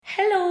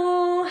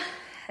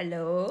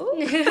hello.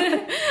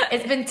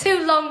 It's been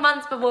 2 long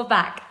months, but we're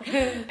back.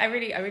 I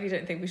really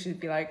don't think we should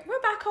be like, we're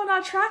back on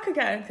our track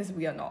again, because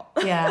we are not.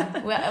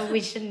 Yeah,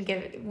 we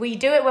shouldn't we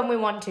do it when we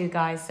want to,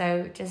 guys.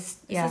 So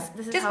just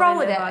This is just how roll we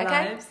with live it, our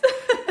okay? lives.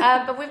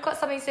 But we've got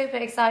something super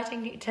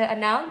exciting to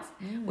announce.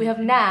 We have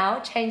now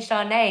changed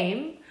our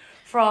name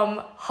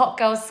from Hot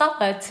Girl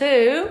Supper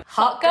to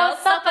Hot Girl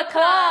Supper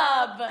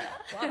Club. Wow,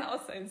 that was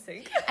so in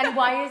sync. And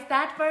why is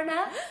that,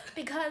 Verna?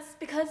 Because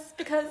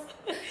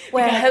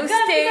We're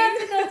hosting.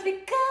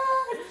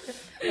 because.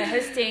 We're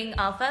hosting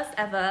our first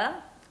ever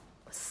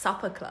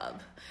supper club.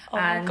 Oh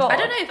my And God. I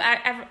don't know if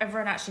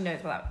everyone actually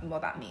knows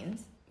what that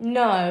means.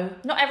 No.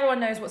 Not everyone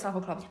knows what supper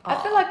clubs are.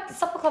 I feel like the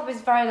supper club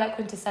is very like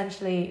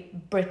quintessentially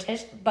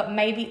British, but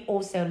maybe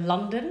also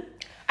London.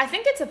 I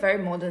think it's a very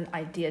modern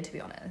idea, to be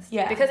honest.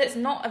 Yeah. Because it's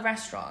not a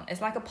restaurant. It's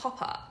like a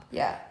pop-up.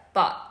 Yeah.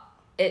 But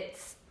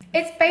it's...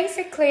 It's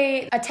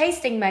basically a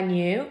tasting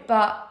menu,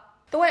 but...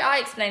 The way I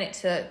explain it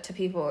to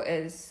people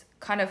is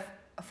kind of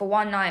for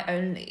one night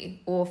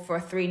only or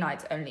for 3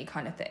 nights only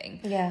kind of thing.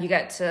 Yeah. You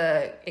get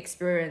to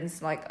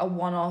experience like a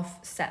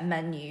one-off set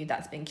menu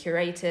that's been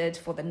curated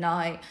for the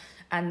night.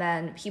 And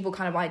then people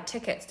kind of buy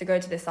tickets to go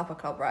to this supper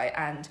club, right?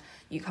 And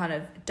you kind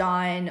of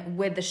dine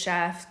with the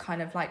chef,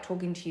 kind of like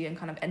talking to you and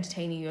kind of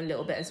entertaining you a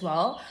little bit as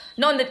well.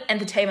 Not in the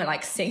entertainment,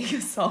 like singing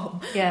a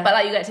song. Yeah. But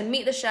like you get to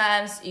meet the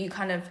chefs,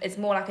 it's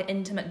more like an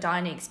intimate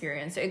dining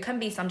experience. So it can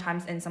be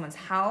sometimes in someone's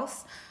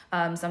house,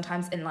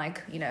 sometimes in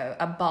like,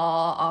 a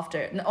bar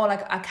or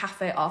like a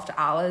cafe after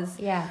hours.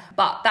 Yeah.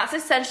 But that's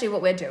essentially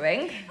what we're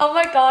doing. Oh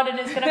my God, and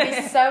it's going to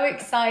be so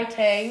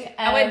exciting.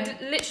 And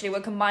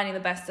we're combining the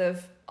best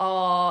of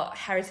our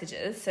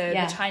heritages, so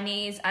Yeah. the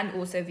Chinese and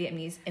also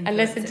Vietnamese influences. And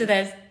listen to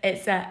this,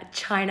 it's a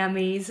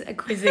Chinese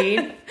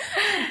cuisine.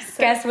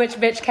 Guess which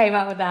bitch came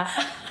up with that?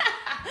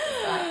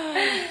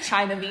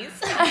 Chinese.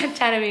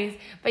 Chinese.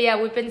 But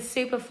yeah, we've been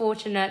super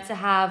fortunate to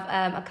have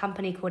a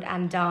company called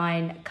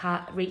Andine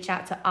reach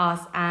out to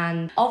us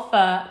and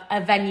offer a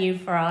venue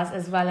for us,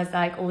 as well as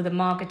like all the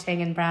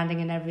marketing and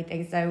branding and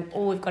everything. So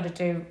all we've got to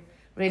do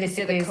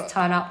realistically is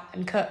turn up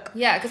and cook.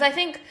 Yeah, because I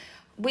think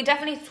we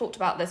definitely talked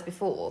about this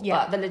before, Yeah.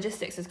 but the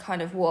logistics is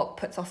kind of what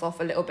puts us off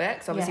a little bit.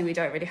 Because obviously we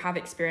don't really have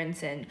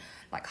experience in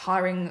like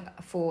hiring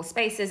for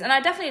spaces. And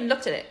I definitely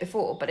looked at it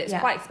before, but it's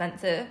quite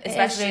expensive,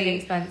 especially it is really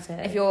expensive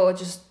if you're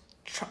just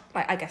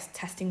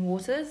testing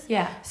waters.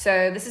 Yeah.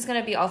 So this is going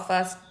to be our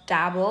first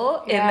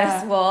dabble in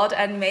this world,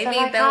 and maybe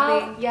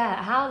there'll be... Yeah,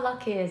 how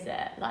lucky is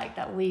it like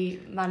that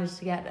we managed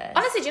to get this?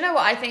 Honestly, do you know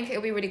what? I think it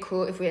would be really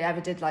cool if we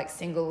ever did like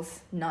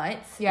singles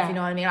nights. Yeah. If you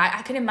know what I mean?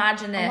 I can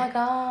imagine it. Oh my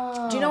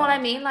God. Do you know what I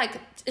mean? Like,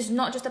 it's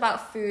not just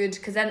about food,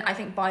 because then I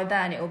think by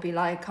then it will be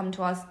like, come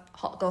to us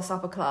Hot Girl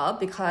Supper Club,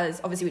 because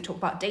obviously we talk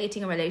about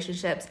dating and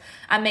relationships,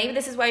 and maybe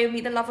this is where you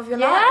meet the love of your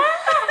life.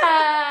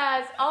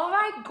 Yes. Oh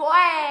my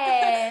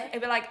God.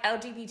 It'd be like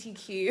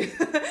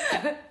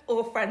LGBTQ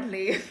all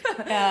friendly.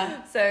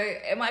 Yeah. So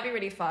it might be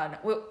really fun.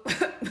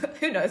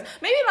 Who knows?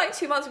 Maybe in like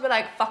 2 months we'll be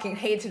like, fucking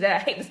hated it. I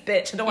hate this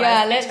bitch. I don't want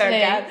to speak to her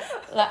again.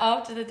 Like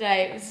after the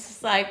date, it was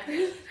just like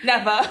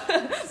never.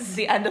 This is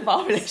the end of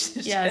our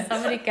relationship. yeah,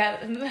 somebody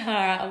get her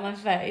out of my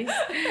face.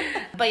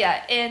 But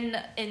yeah,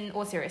 in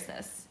all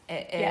seriousness,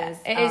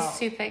 it is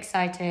super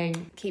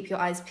exciting. Keep your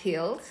eyes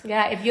peeled.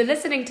 Yeah, if you're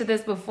listening to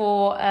this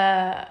before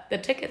the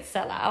tickets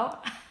sell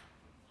out,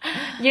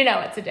 you know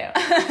what to do.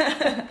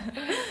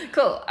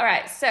 Cool. All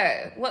right.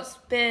 So what's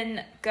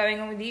been going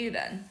on with you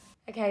then?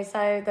 Okay,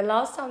 so the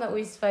last time that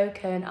we've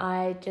spoken,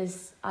 I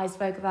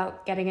spoke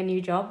about getting a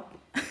new job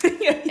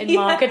in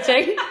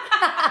marketing.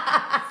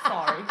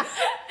 Sorry.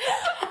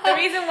 The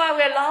reason why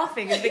we're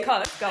laughing is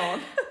because go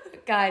on.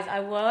 Guys, I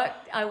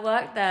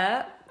worked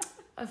there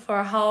for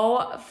a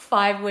whole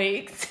 5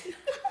 weeks.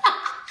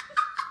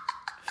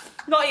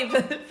 Not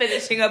even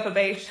finishing a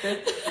probation.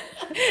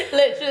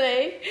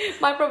 Literally,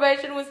 my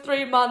probation was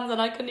 3 months,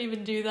 and I couldn't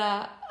even do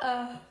that.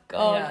 Oh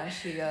God.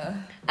 Yeah,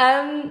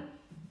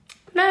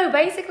 No,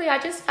 basically, I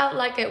just felt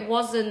like it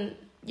wasn't,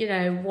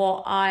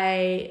 what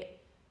I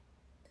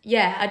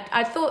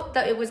thought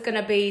that it was going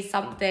to be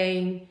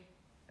something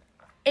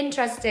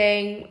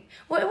interesting.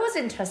 Well, it was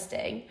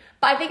interesting,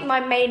 but I think my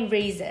main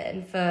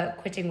reason for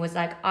quitting was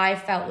like, I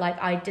felt like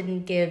I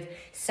didn't give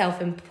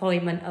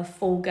self-employment a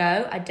full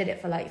go. I did it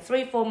for like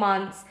 3-4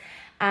 months,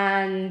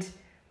 and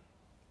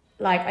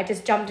like I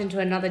just jumped into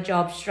another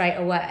job straight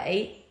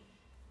away.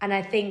 And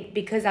I think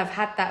because I've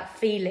had that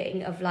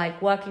feeling of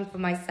like working for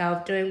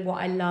myself, doing what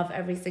I love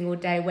every single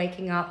day,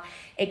 waking up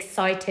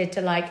excited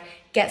to like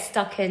get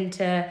stuck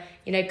into,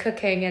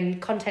 cooking and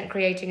content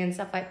creating and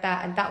stuff like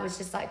that. And that was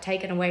just like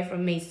taken away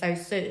from me so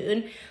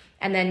soon.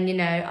 And then,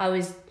 it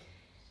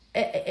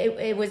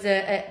was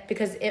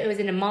because it was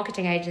in a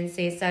marketing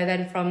agency. So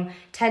then from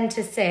 10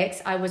 to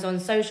 6, I was on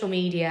social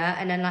media.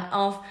 And then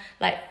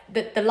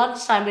the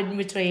lunchtime in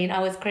between, I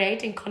was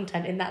creating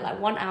content in that like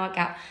 1 hour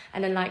gap.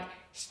 And then like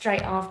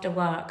straight after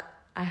work,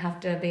 I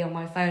have to be on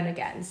my phone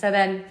again. So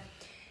then,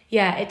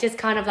 yeah, it just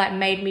kind of like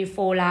made me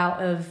fall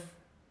out of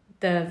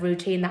the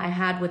routine that I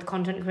had with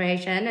content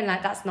creation, and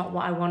like that's not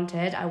what I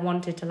wanted. I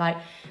wanted to like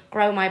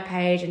grow my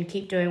page and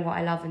keep doing what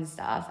I love and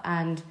stuff.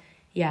 And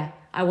yeah,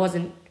 I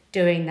wasn't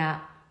doing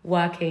that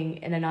working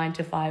in a 9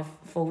 to 5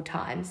 full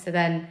time. So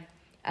then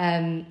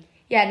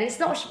yeah, and it's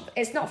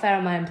not fair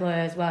on my employer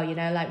as well, you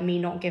know, like me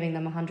not giving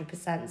them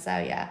 100%. So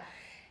yeah,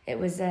 it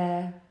was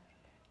I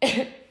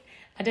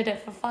did it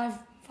for five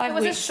it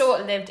was weeks. a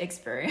short-lived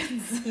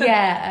experience.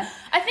 Yeah.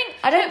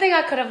 I don't think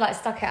I could have like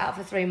stuck it out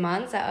for 3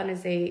 months. I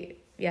honestly,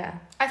 yeah.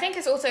 I think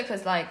it's also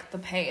because like the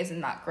pay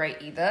isn't that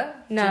great either.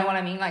 No. Do you know what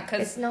I mean? Like,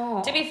 because it's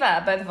not. To be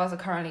fair, both of us are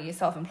currently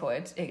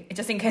self-employed.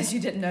 Just in case you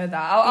didn't know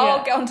that,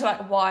 I'll get on to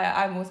like why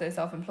I'm also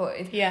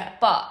self-employed. Yeah.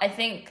 But I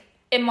think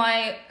in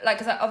my like,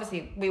 because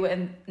obviously we were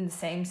in the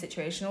same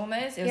situation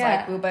almost. It was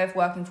like we were both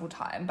working full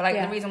time, but like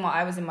the reason why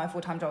I was in my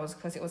full time job was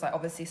because it was like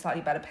obviously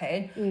slightly better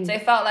paid. So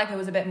it felt like it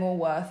was a bit more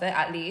worth it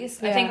at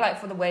least. I think like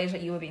for the wage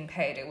that you were being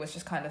paid, it was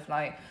just kind of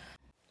like.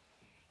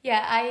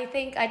 Yeah, I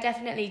think I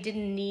definitely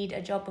didn't need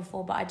a job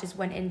before, but I just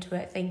went into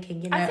it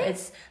thinking, you know,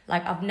 it's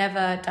like I've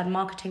never done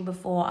marketing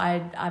before.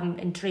 I'm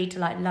intrigued to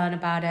like learn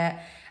about it,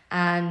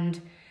 and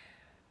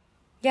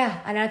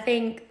and I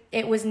think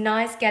it was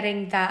nice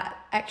getting that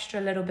extra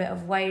little bit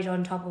of wage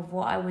on top of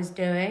what I was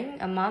doing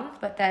a month.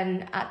 But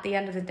then at the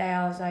end of the day,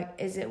 I was like,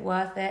 is it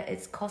worth it?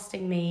 It's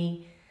costing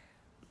me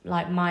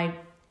like my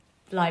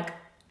like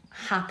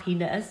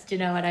happiness. Do you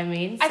know what I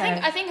mean?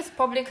 I think it's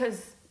probably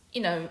because,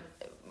 you know,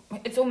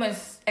 it's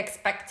almost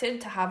expected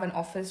to have an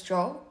office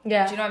job.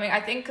 Yeah. Do you know what I mean? I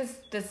think because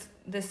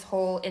this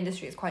whole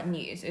industry is quite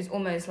new, so it's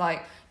almost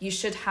like you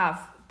should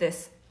have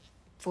this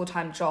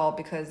full-time job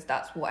because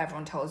that's what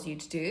everyone tells you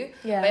to do.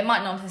 Yeah. But it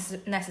might not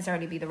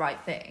necessarily be the right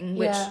thing,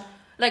 which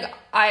like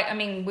I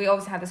mean we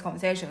obviously had this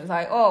conversation. It was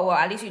like, oh well,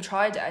 at least you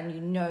tried it and you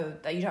know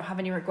that you don't have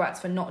any regrets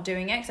for not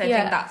doing it. So I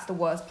think that's the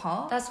worst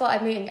part. That's what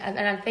I mean, and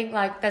I think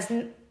like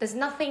there's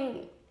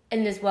nothing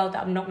in this world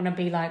that I'm not gonna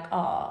be like,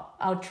 oh,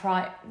 I'll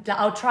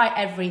try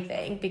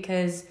everything,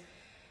 because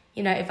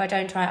you know, if I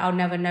don't try, I'll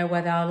never know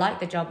whether I'll like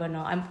the job or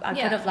not. I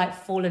could have like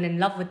fallen in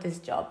love with this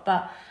job,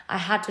 but I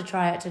had to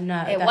try it to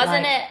know. It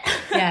wasn't it.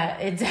 Yeah,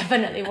 it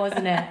definitely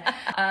wasn't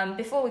it.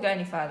 Before we go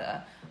any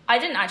further, I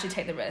didn't actually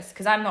take the risk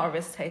because I'm not a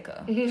risk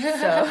taker.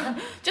 So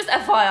just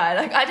FYI,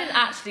 like I didn't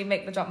actually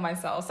make the jump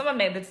myself. Someone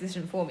made the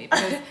decision for me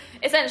because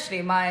essentially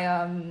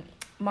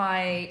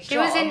she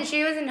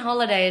was in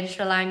holiday in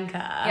Sri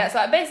Lanka. Yeah,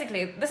 so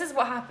basically this is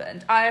what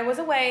happened. I was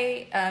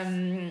away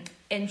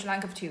in Sri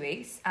Lanka for 2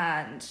 weeks,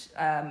 and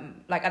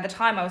like at the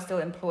time I was still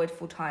employed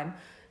full time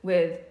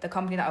with the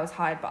company that I was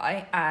hired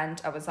by, and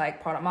I was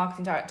like product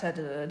marketing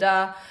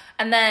director,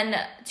 and then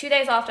 2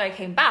 days after I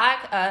came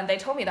back, they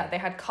told me that they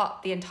had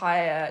cut the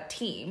entire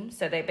team.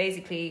 So they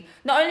basically,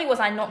 not only was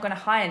I not going to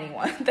hire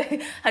anyone,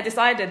 they had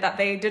decided that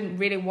they didn't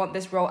really want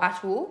this role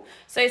at all.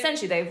 So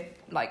essentially they've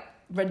like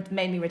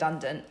made me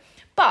redundant.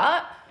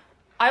 But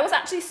I was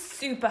actually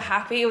super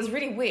happy. It was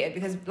really weird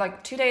because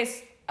like 2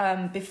 days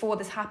before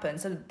this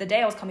happened, so the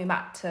day I was coming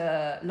back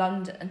to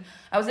London,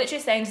 I was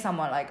literally saying to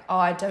someone like, oh,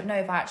 I don't know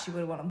if I actually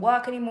would want to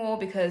work anymore,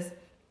 because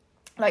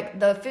like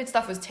the food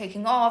stuff was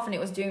taking off and it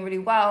was doing really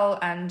well,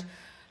 and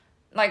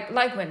like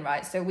Win,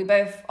 right? So we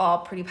both are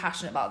pretty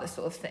passionate about this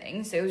sort of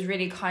thing. So it was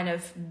really kind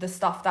of the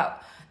stuff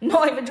that,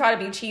 not even trying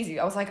to be cheesy,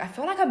 I was like, I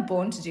feel like I'm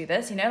born to do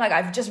this, you know, like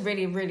I've just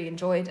really, really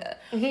enjoyed it.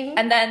 Mm-hmm.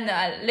 And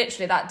then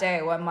literally that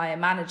day when my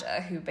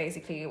manager, who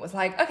basically was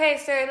like, okay,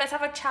 so let's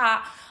have a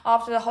chat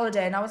after the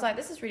holiday. And I was like,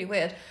 this is really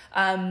weird.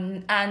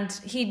 And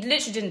he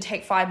literally didn't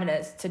take 5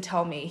 minutes to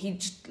tell me. He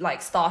just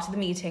like started the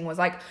meeting, was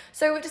like,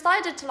 so we've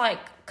decided to like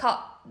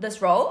cut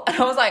this role. And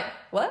I was like,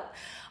 what?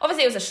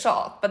 Obviously it was a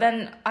shock, but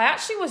then I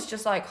actually was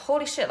just like,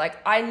 holy shit, like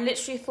I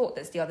literally thought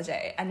this the other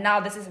day and now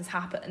this has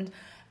happened.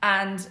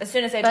 And as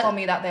soon as they told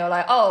me that, they were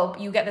like, oh,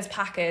 you get this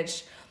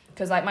package,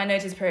 because like my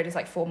notice period is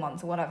like 4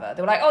 months or whatever.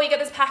 They were like, oh, you get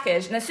this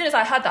package. And as soon as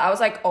I heard that, I was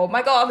like, oh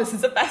my God, this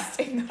is the best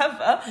thing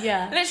ever.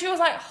 Yeah. Literally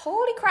was like,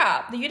 holy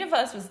crap, the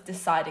universe was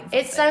deciding something.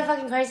 It's so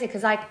fucking crazy,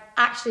 because I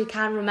actually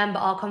can remember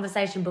our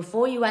conversation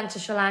before you went to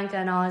Sri Lanka,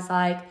 and I was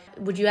like,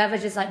 would you ever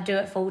just like do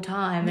it full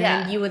time? And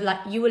then you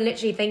were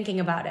literally thinking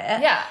about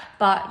it. Yeah.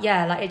 But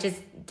yeah, like it just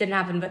didn't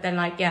happen. But then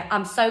like, yeah,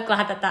 I'm so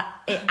glad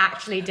that it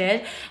actually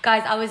did.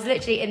 Guys, I was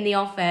literally in the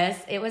office.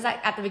 It was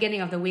like at the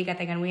beginning of the week, I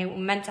think, and we were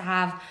meant to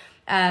have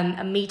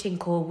a meeting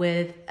call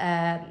with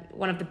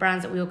one of the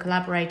brands that we were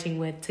collaborating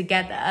with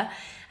together.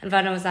 And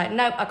Verna was like,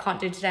 nope, I can't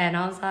do today. And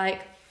I was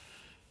like,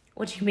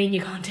 what do you mean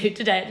you can't do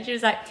today? And she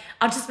was like,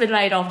 I've just been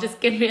laid off, just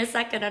give me a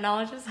second. And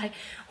I was just like,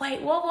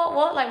 wait,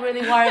 what? Like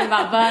really worrying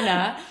about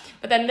Verna.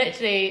 But then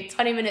literally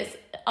 20 minutes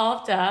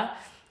after,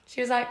 she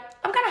was like,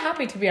 I'm kind of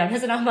happy, to be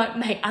honest. And I'm like,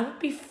 mate, I would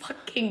be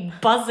fucking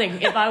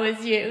buzzing if I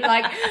was you.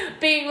 Like,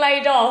 being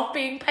laid off,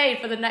 being paid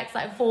for the next,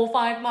 like, 4 or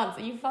 5 months.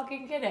 Are you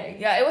fucking kidding?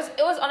 Yeah, it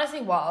was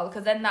honestly wild,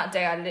 because then that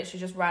day I literally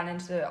just ran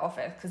into the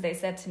office because they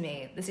said to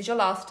me, this is your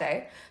last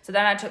day. So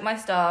then I took my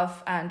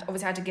stuff and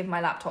obviously I had to give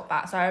my laptop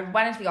back. So I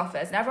went into the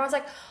office and everyone's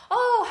like,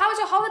 oh, how was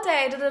your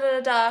holiday? Da, da,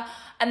 da, da.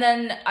 And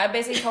then I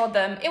basically told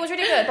them, it was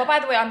really good, but by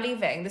the way, I'm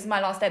leaving. This is my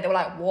last day. They were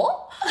like,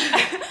 what?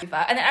 And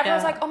then everyone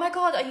was like, oh my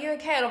God, are you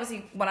okay? And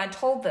obviously, when I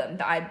told them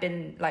that I'd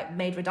been like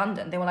made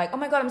redundant, they were like, oh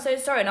my God, I'm so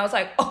sorry. And I was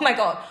like, oh my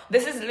God,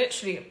 this is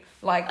literally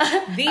like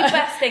the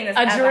best thing that's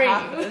ever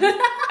happened.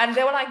 And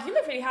they were like, you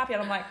look really happy.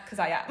 And I'm like, because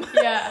I am.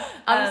 Yeah.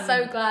 I'm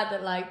so glad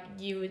that like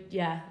you would,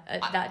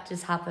 that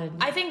just happened.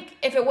 I think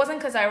if it wasn't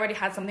because I already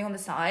had something on the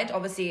side,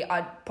 obviously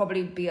I'd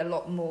probably be a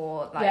lot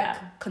more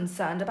like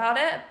concerned about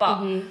it.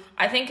 But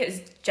I think it's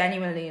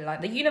genuinely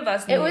like the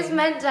universe knew. It was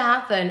meant to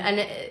happen.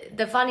 And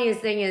the funniest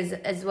thing is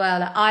as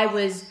well, I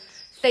was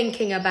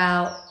thinking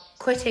about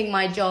quitting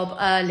my job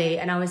early,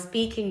 and I was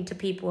speaking to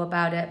people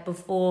about it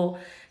before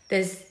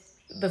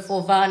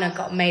Verna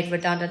got made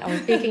redundant. I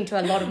was speaking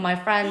to a lot of my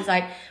friends,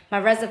 like my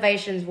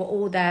reservations were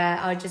all there.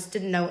 I just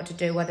didn't know what to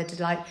do, whether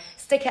to like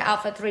stick it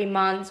out for 3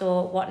 months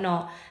or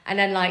whatnot. And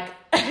then like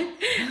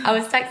I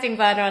was texting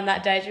Verna on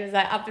that day. She was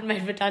like, I've been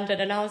made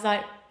redundant. And I was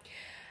like,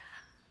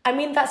 I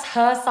mean, that's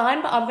her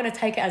sign, but I'm going to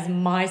take it as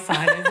my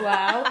sign as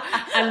well.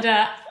 And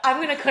I'm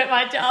going to quit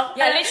my job.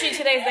 Yeah, literally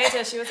 2 days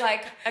later, she was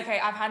like, okay,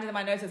 I've handed in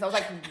my notice. I was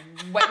like,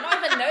 wait,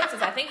 not even notice.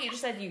 I think you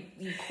just said you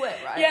quit,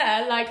 right?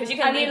 Yeah, like, you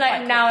can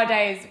like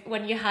nowadays,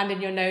 when you hand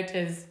in your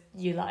notice,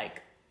 you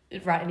like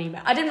write an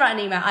email. I didn't write an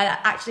email. I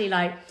actually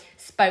like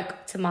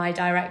spoke to my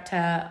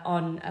director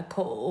on a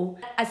call.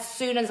 As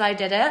soon as I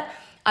did it,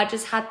 I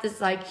just had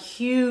this like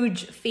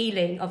huge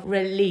feeling of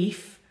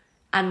relief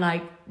and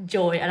like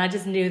joy, and I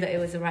just knew that it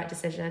was the right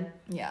decision.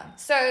 Yeah.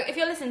 So if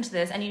you're listening to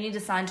this and you need a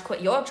sign to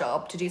quit your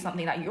job to do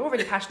something that you're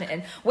really passionate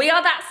in, we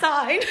are that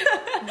sign.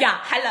 Yeah.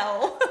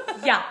 Hello.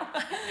 Yeah.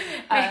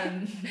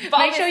 But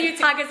make sure you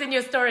tag us in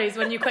your stories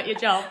when you quit your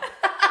job.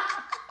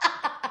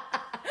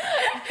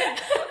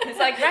 It's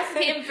like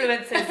recipe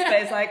influencers, but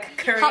it's like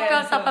Korean. Hot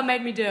Girl Supper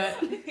made me do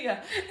it.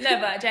 Yeah. No,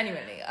 but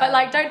genuinely. But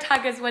like, don't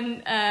tag us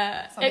when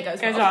something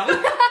goes wrong.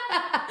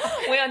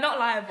 We are not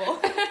liable.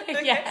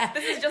 Okay? Yeah.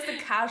 This is just a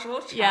casual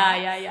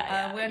chat.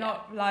 Yeah. We're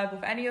not liable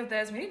for any of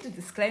this. We need a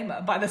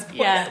disclaimer by this point.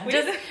 Yeah.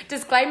 Just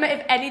disclaimer: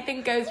 if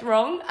anything goes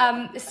wrong,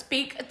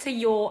 speak to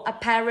your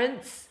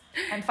parents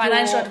and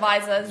financial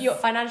advisors. Your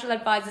financial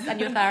advisors and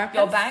your therapist.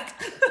 Your bank.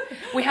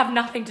 We have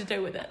nothing to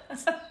do with it.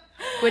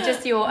 We're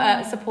just your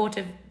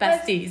supportive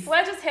besties.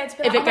 We're just here to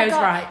be if it goes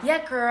right.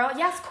 Yeah, girl.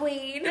 Yes,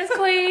 queen. Yes,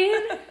 queen.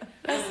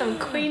 That's some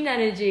queen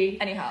energy.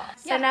 Anyhow.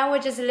 So now we're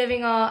just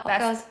living our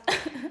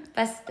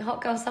best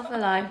hot girl suffer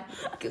life.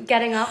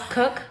 Getting up,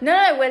 cook.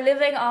 No, we're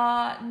living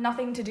our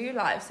nothing to do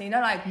life. So, you know,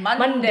 like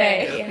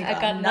Monday I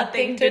got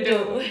nothing to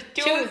do.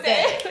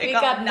 Tuesday, we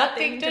got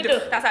nothing to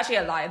do. That's actually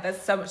a lie.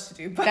 There's so much to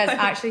do. There's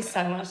actually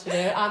so much to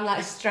do. I'm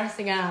like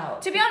stressing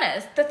out. To be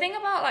honest, the thing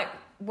about like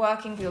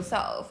working for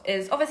yourself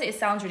is obviously it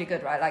sounds really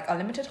good, right? Like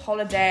unlimited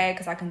holiday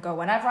because I can go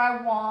whenever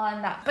I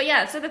want. But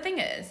yeah, so the thing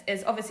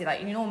is obviously like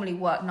you normally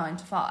work 9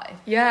 to 5.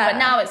 Yeah. But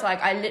now it's like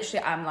I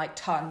literally am like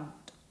turned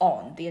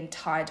on the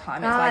entire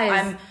time.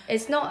 Guys,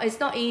 it's like it's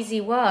not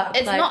easy work.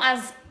 It's like, not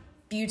as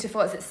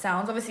beautiful as it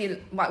sounds. Obviously,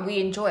 like we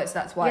enjoy it, so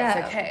that's why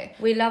it's okay.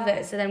 We love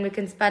it, so then we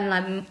can spend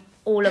like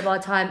all of our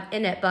time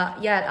in it.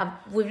 But yeah,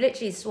 we've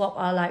literally swapped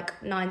our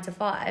like 9 to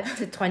 5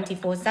 to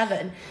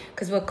 24/7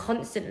 because we're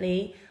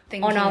constantly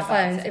on our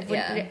phones.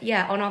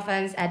 On our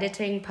phones,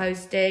 editing,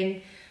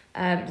 posting,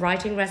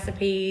 writing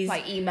recipes,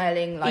 like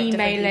emailing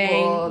different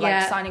people,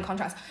 like signing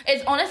contracts.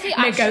 It's honestly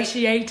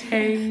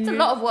negotiating. It's a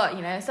lot of work,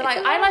 you know. So like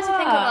I like to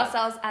think of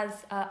ourselves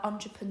as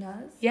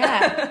entrepreneurs.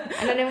 Yeah,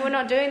 and then if we're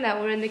not doing that,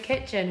 we're in the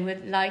kitchen.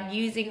 We're like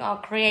using our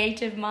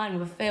creative mind.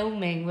 We're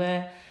filming.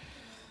 We're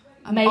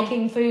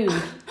making food,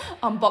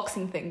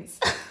 unboxing things.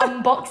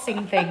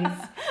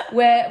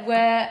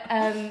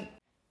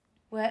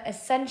 We're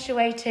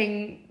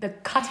accentuating the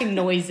cutting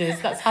noises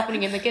that's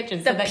happening in the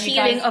kitchen. The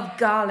peeling of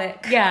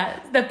garlic.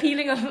 Yeah, the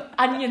peeling of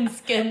onion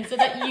skin so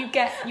that you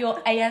get your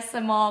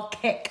ASMR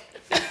kick.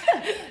 To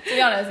be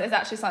honest, it's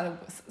actually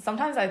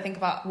sometimes I think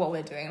about what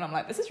we're doing and I'm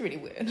like, this is really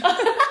weird.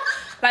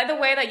 Like the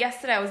way that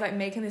yesterday I was like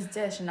making this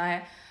dish and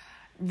I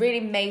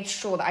really made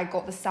sure that I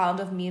got the sound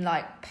of me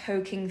like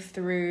poking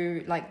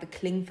through like the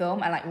cling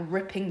film and like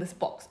ripping this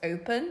box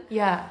open.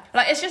 Yeah.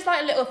 Like it's just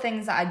like little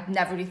things that I'd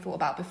never really thought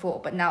about before,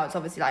 but now it's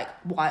obviously like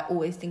what I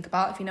always think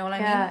about, if you know what I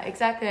mean. Yeah,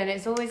 exactly. And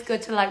it's always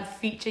good to like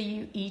feature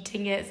you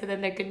eating it so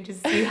then they can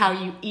just see how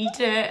you eat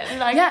it. And,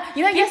 like, yeah,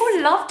 you know,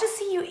 people love to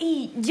see you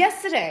eat.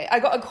 Yesterday I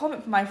got a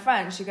comment from my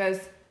friend. She goes,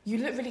 "You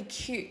look really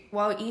cute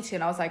while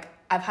eating." I was like,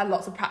 I've had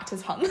lots of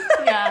practice, hun.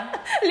 Yeah.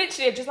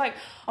 Literally, just like,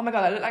 oh my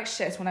God, I look like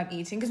shit when I'm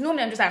eating. Because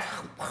normally I'm just like,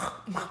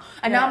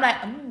 and now I'm like,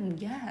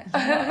 yeah.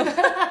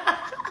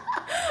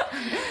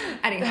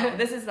 Anyhow,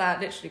 this is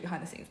literally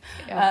behind the scenes.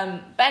 Yeah.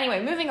 But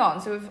anyway, moving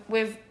on. So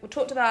we've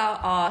talked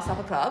about our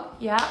supper club.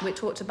 Yeah. We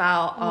talked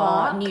about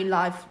our new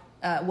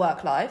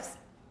work lives.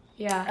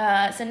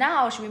 Yeah. So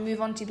now should we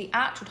move on to the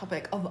actual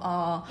topic of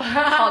our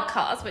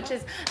podcast, which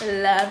is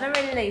love and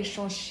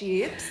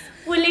relationships.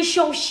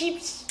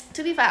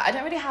 To be fair, I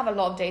don't really have a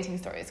lot of dating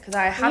stories because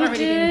I haven't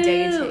really been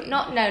dating.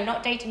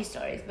 Not dating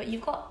stories, but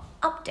you've got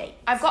update?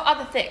 I've got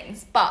other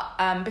things,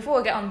 but before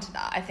we get on to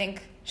that, I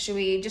think should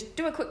we just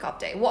do a quick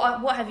update?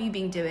 What have you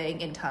been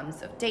doing in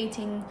terms of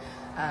dating?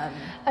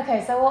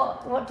 Okay, so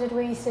what did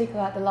we speak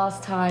about the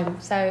last time?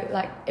 So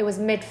like it was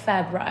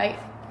mid-Feb, right?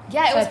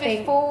 Yeah, it So was I think-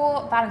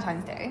 before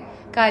Valentine's Day.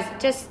 Guys,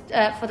 just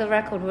for the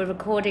record, we're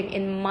recording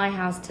in my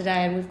house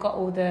today, and we've got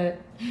all the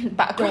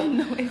Background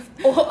noise.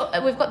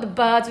 we've got the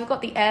birds, we've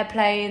got the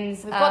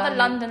airplanes, We've got the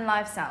London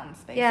live sounds,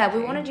 basically. Yeah,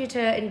 we wanted you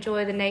to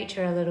enjoy the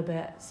nature a little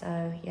bit,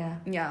 so yeah.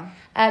 Yeah.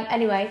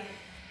 Anyway,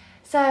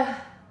 so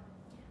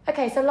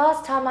okay, so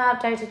last time I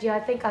updated you, I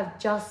think I've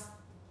just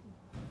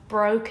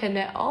broken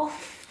it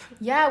off.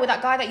 Yeah, with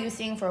that guy that you were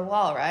seeing for a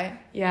while, right?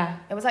 Yeah.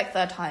 It was like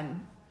third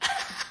time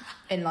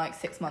in like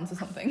 6 months or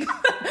something.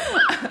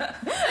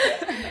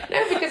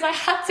 No, because I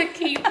had to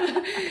keep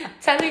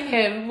telling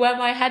him where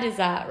my head is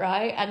at,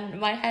 right? And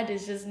my head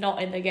is just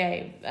not in the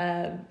game.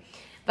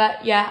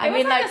 But yeah, I It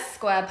mean, was like like, a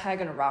square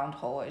peg in a round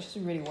hole. It just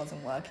really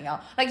wasn't working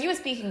out. Like you were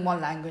speaking one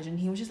language and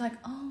he was just like,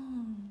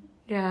 oh.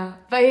 yeah.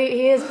 But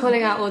he is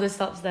pulling out all the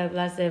stops though,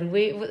 bless him.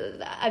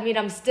 I mean,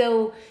 I'm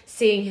still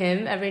seeing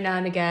him every now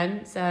and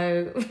again,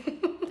 so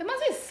There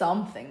must be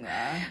something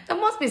there. there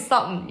must be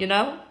something, you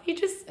know? He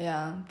just,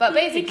 Yeah. But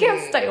basically, he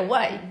can't stay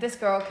away. This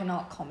girl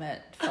cannot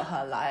commit for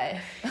her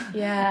life.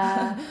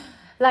 Yeah.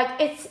 Like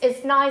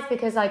it's nice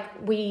because like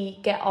we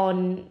get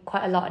on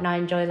quite a lot and I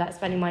enjoy like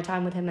spending my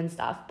time with him and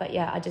stuff, but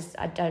yeah,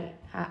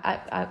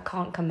 I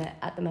can't commit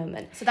at the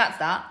moment. So that's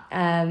that.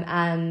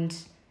 And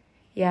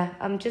yeah,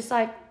 I'm just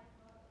like,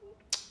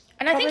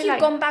 And I think Probably, you've like-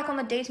 gone back on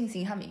the dating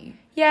scene, haven't you?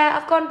 yeah,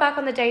 I've gone back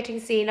on the dating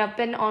scene. I've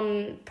been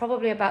on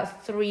probably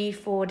about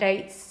 3-4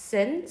 dates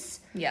since.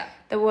 Yeah.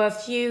 There were a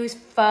few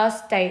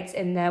first dates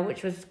in there,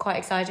 which was quite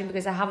exciting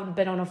because I haven't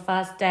been on a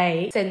first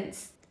date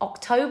since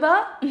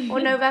October or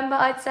November,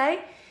 I'd say,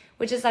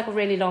 which is like a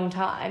really long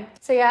time.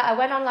 So yeah, I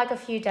went on like a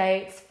few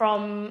dates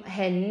from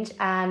Hinge,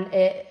 and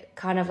it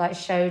kind of like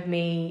showed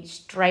me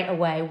straight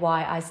away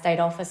why I stayed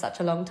off for such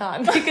a long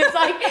time because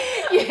like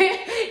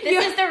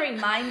This is the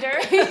reminder.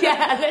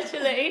 yeah,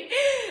 literally.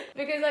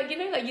 Because like, you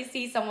know, like you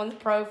see someone's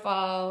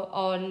profile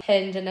on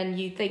Hinge and then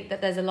you think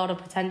that there's a lot of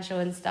potential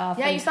and stuff.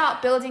 Yeah, and you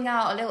start building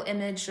out a little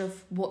image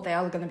of what they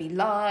are going to be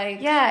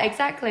like. yeah,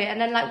 exactly. And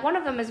then like one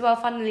of them as well,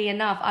 funnily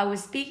enough, I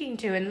was speaking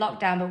to in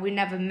lockdown, but we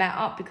never met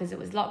up because it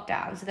was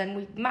lockdown. So then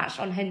we matched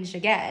on Hinge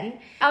again.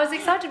 I was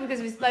excited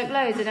because we spoke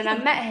loads, and then I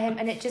met him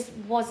and it just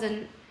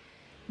wasn't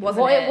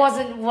It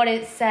wasn't what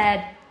it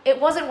said. It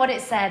wasn't what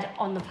it said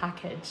on the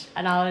package.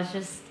 And I was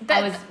just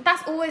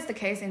That's always the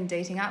case in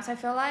dating apps, I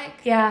feel like.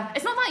 yeah.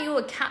 It's not that you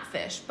were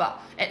catfish, but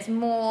it's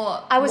more.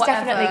 I was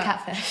whatever- definitely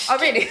catfish. Oh,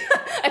 really?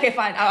 Okay,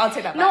 fine. I'll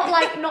take that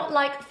back. Not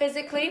like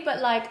physically, but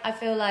like I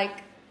feel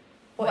like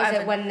what is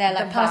Whatever, it when they're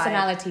like the vibe.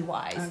 personality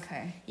wise.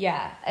 Okay.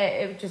 Yeah,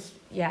 it just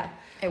yeah.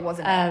 It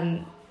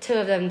wasn't. Two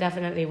of them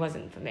definitely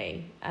wasn't for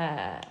me.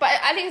 But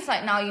I think it's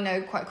like now you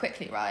know quite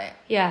quickly, right?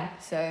 Yeah,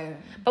 So.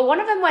 but one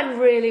of them went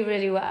really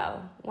really well.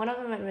 One of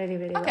them went really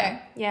really well. Okay.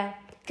 Yeah.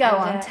 Go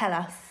And, on, tell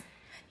us.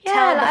 Yeah,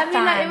 Tell the I mean,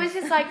 like, it fans. was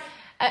just like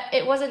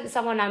it wasn't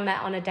someone I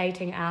met on a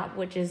dating app,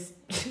 which is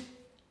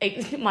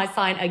my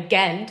sign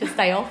again to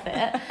stay off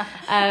it.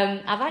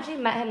 I've actually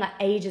met him like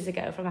ages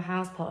ago from a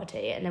house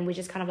party, and then we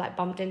just kind of like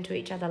bumped into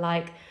each other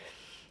like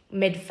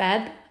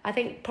mid-Feb. I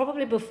think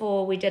probably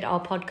before we did our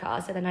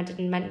podcast, and then I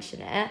didn't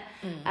mention it.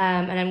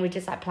 And then we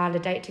just like planned a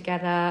date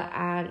together,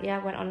 and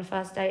yeah, went on a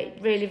first date.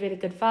 Really, really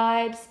good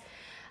vibes.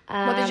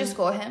 What did you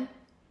score him?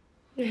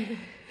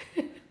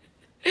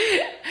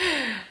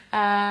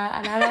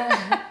 And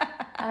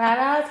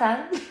out of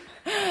 10.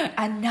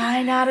 A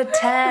 9 out of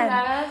 10. 9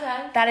 out of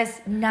 10. That is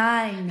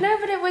 9. No,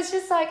 but it was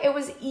just like, it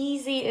was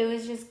easy. It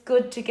was just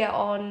good to get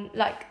on.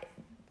 Like,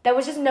 there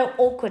was just no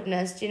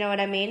awkwardness. Do you know what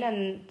I mean?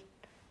 And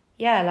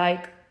yeah,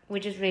 like, we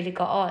just really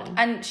got on.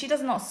 And she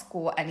does not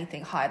score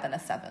anything higher than a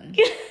 7.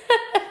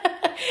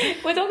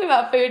 We're talking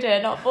about food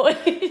here, not boys.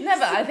 No,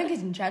 but I think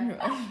it's in general.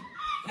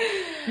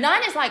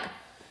 9 is like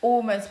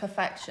almost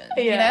perfection.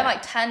 You Yeah. know, like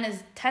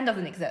 10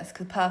 doesn't exist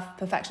because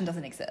perfection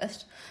doesn't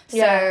exist. So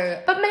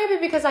Yeah. But maybe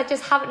because I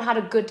just haven't had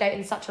a good date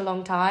in such a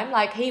long time.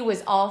 Like, he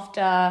was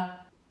after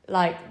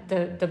like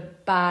the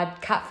bad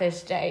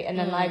catfish date, and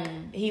then like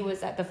he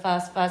was at the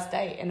first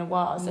date in a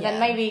while. So Yeah. then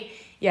maybe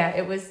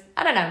it was,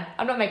 I don't know.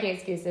 I'm not making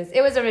excuses.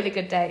 It was a really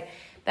good date.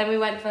 Then we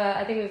went for,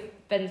 I think we've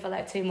been for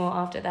like 2 more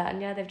after that,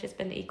 and yeah, they've just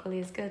been equally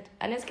as good,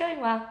 and it's going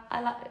well.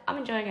 I'm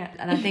enjoying it.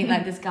 And I think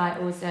like this guy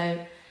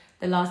also,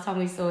 the last time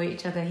we saw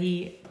each other,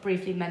 he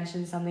briefly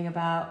mentioned something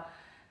about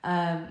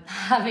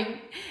having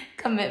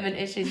commitment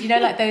issues. You know,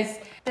 like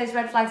those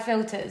red flag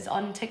filters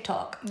on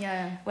TikTok.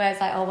 yeah. Where it's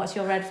like, oh, what's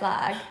your red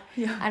flag?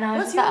 Yeah. And I was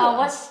What's just like,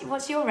 yours? oh,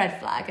 what's your red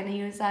flag? And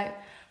he was like,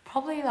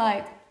 probably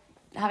like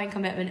having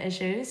commitment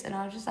issues. And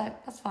I was just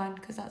like, that's fine,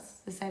 because that's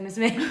the same as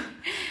me.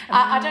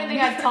 I don't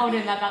think I've told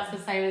him that that's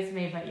the same as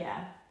me, but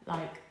yeah,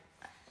 like.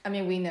 I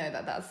mean, we know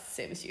that that's the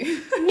same as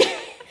you.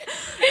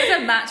 It's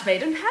a match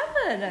made in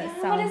heaven. Yeah,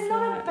 but it's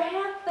not a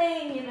bad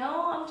thing, you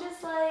know? I'm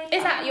just like.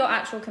 Is that your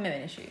actual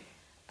commitment issue?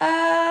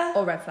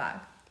 Or red flag?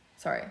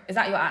 Sorry. Is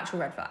that your actual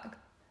red flag?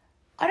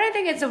 I don't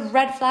think it's a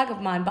red flag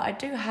of mine, but I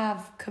do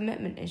have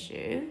commitment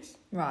issues.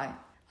 Right.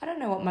 I don't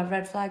know what my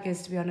red flag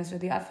is, to be honest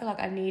with you. I feel like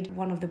I need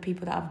one of the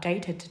people that I've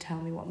dated to tell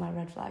me what my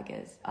red flag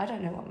is. I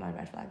don't know what my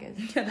red flag is.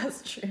 Yeah,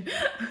 that's true.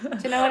 Do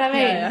you know what I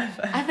mean? Yeah.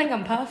 I think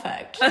I'm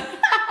perfect.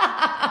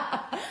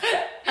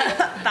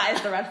 That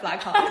is the red flag,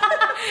 huh?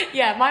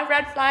 Yeah, my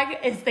red flag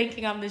is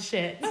thinking I'm the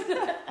shit. Cool.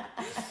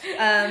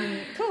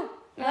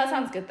 Well, that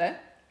sounds good though.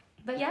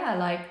 But yeah,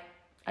 like,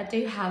 I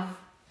do have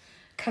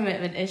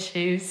commitment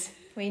issues.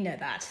 We know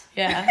that.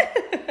 Yeah.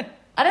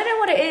 I don't know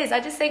what it is. I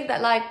just think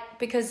that, like,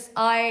 because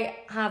I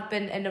have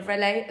been in a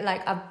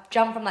I've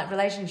jumped from, like,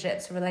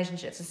 relationships to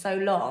relationships for so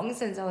long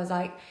since I was,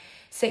 like,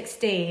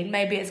 16.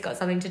 Maybe it's got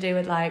something to do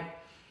with, like,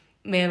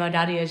 me and my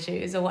daddy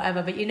issues or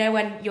whatever. But you know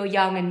when you're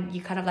young and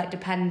you kind of, like,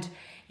 depend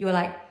your,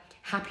 like,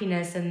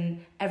 happiness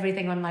and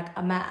everything on, like,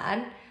 a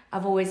man.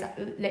 I've always,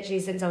 literally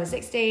since I was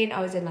 16, I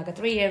was in, like, a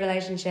 3-year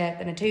relationship,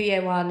 then a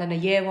 2-year one, then a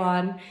year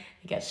one.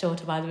 It gets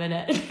shorter by the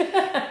minute.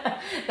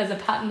 There's a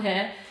pattern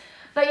here.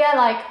 But yeah,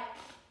 like,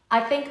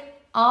 I think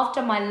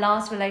after my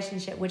last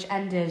relationship, which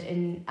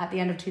ended at the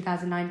end of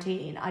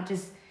 2019,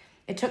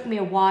 it took me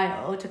a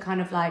while to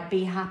kind of, like,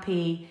 be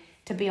happy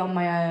to be on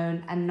my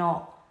own and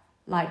not,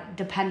 like,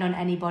 depend on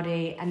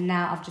anybody. And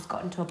now I've just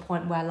gotten to a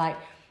point where, like,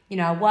 you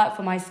know, I work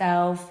for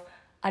myself,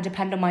 I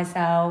depend on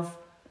myself.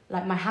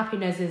 Like, my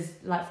happiness is,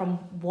 like, from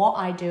what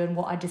I do and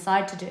what I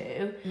decide to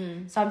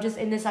do. So I'm just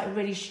in this, like,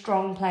 really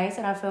strong place,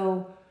 and I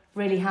feel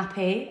really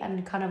happy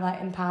and kind of,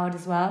 like, empowered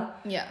as well.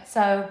 Yeah.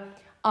 So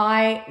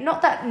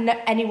not that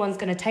anyone's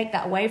going to take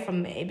that away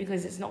from me,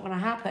 because it's not going to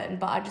happen,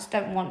 but I just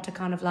don't want to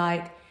kind of,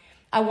 like,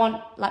 I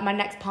want, like, my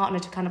next partner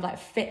to kind of, like,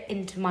 fit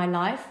into my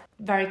life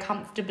very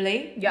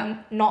comfortably. Yeah.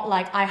 Not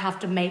like I have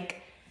to make...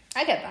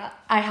 I get that.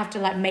 I have to,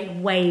 like, make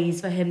ways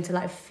for him to,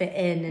 like, fit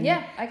in and,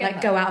 Yeah, I get like,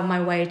 that. go out of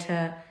my way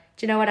to...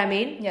 Do you know what I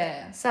mean?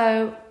 Yeah.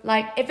 So,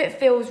 like, if it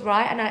feels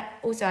right, and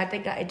I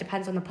think that it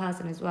depends on the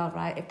person as well,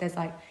 right? If there's,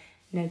 like,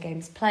 no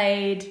games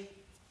played.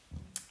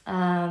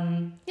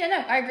 Yeah,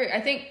 no, I agree. I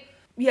think,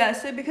 yeah,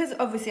 so because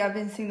obviously I've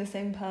been seeing the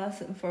same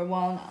person for a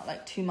while now,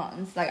 like 2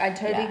 months, like, I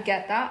totally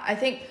get that. I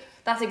think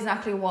that's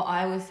exactly what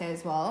I would say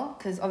as well,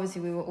 because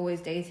obviously we were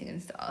always dating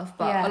and stuff,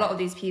 but a lot of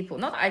these people,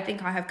 not that I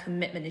think I have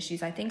commitment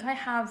issues, I think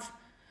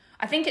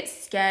it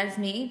scares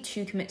me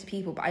to commit to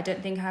people, but I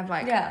don't think I have,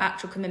 like,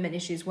 actual commitment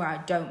issues where I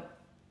don't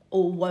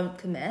or won't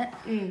commit.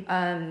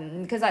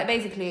 Because, like,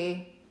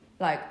 basically,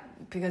 like,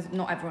 because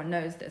not everyone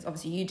knows this,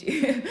 obviously you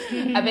do.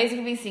 I've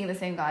basically been seeing the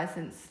same guy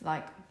since,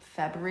 like,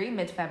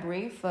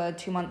 mid-February for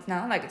 2 months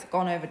now. Like, it's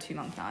gone over 2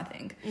 months now, I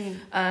think.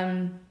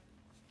 And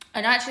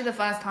actually the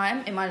first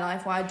time in my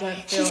life where I don't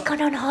feel... She's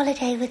gone on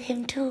holiday with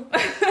him too.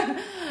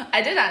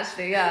 I did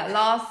actually, yeah.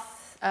 Last...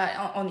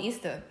 on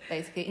Easter,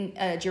 basically,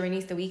 during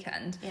Easter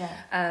weekend.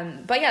 Yeah.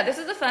 But yeah, this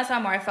is the first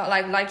time where I felt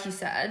like you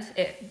said,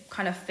 it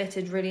kind of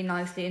fitted really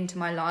nicely into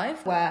my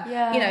life. Where,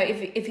 you know,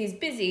 if he's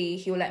busy,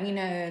 he'll let me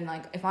know. And,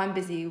 like, if I'm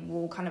busy,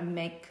 we'll kind of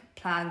make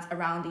plans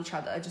around each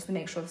other just to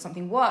make sure that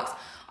something works.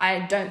 I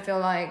don't feel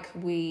like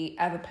we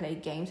ever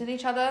played games with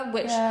each other,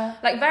 which,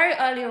 like, very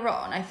earlier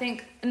on, I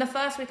think in the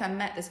first week I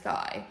met this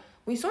guy,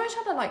 we saw each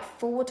other, like,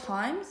 4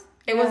 times.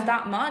 It was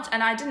that much.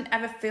 And I didn't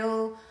ever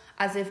feel...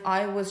 as if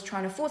I was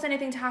trying to force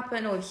anything to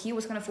happen or if he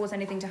was going to force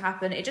anything to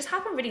happen. It just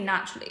happened really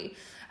naturally.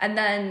 And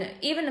then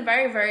even the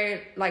very, very,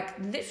 like,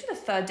 literally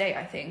the 3rd day,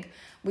 I think,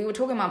 we were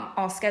talking about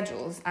our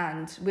schedules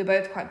and we're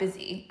both quite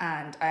busy.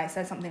 And I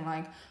said something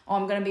like, oh,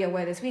 I'm going to be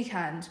away this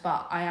weekend,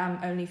 but I am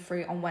only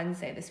free on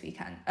Wednesday this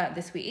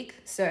week.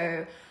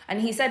 So,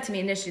 and he said to me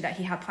initially that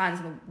he had plans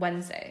on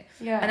Wednesday.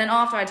 Yeah. And then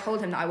after I told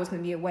him that I was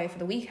going to be away for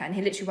the weekend,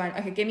 he literally went,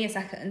 okay, give me a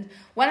second.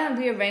 When I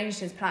rearranged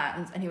his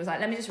plans, and he was like,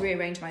 let me just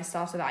rearrange my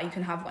stuff so that you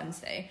can have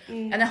Wednesday.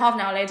 And then half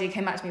an hour later, he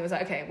came back to me and was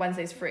like, okay,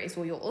 Wednesday's free, it's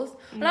all yours.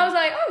 And I was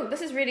like, oh,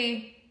 this is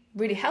really,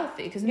 really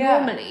healthy. Because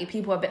normally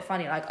people are a bit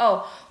funny, like, oh,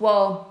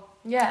 well...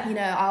 yeah, you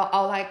know,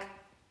 I'll like,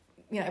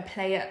 you know,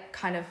 play it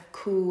kind of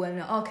cool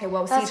and okay,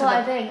 well, that's what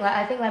I think. Like,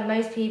 I think like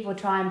most people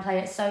try and play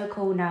it so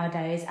cool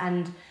nowadays,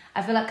 and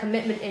I feel like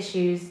commitment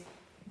issues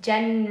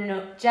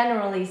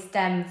generally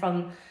stem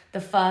from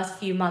the first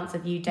few months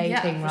of you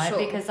dating, right?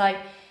 Sure. Because, like,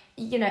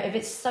 you know, if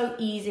it's so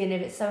easy and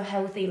if it's so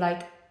healthy,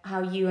 like how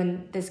you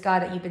and this guy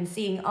that you've been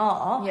seeing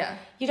are,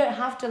 you don't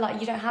have to, like,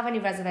 you don't have any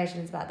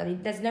reservations about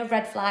them. There's no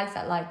red flags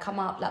that, like, come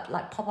up,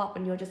 like pop up,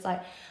 and you're just like,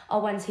 oh,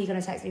 when's he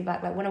gonna text me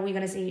back? Like, when are we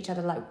gonna see each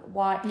other? Like,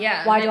 why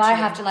do I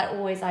have to, like,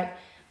 always, like,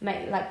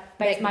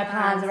 make my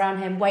plans around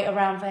him, wait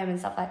around for him and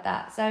stuff like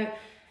that? So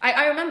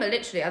I remember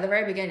literally at the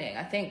very beginning,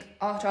 I think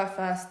after our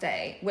first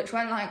date, which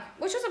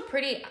was a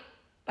pretty,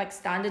 like,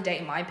 standard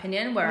date in my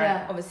opinion,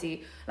 where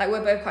obviously, like,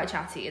 we're both quite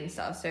chatty and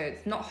stuff, so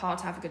it's not hard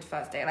to have a good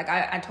first date. Like,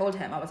 I told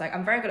him, I was like,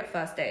 I'm very good at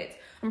first dates,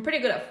 I'm pretty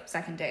good at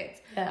second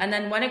dates. And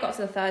then when it got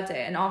to the 3rd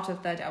day, and after the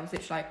 3rd day, I was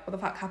literally like, what the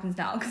fuck happens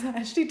now? Because I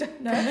actually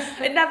don't know.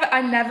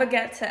 I never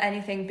get to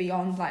anything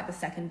beyond, like, the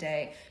 2nd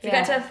date. If you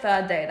get to the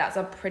 3rd day, that's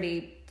a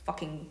pretty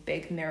fucking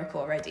big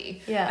miracle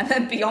already. Yeah. And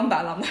then beyond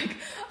that, I'm like,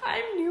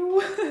 I'm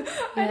new.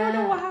 I don't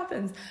know what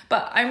happens.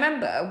 But I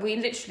remember we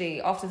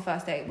literally, after the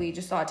first date, we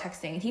just started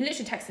texting. And he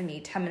literally texted me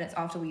 10 minutes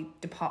after we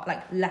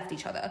left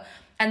each other.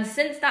 And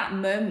since that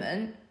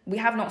moment, we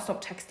have not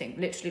stopped texting,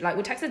 literally. Like,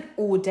 we texted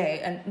all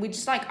day. And we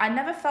just, like, I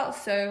never felt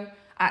so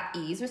at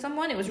ease with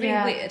someone. It was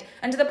really weird.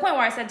 And to the point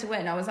where I said to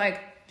Wynn, I was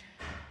like,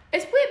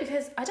 it's weird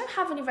because I don't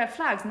have any red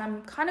flags and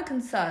I'm kind of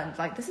concerned.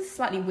 Like, this is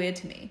slightly weird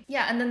to me.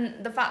 Yeah, and then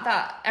the fact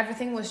that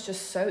everything was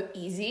just so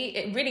easy,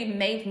 it really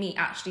made me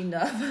actually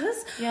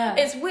nervous. Yeah.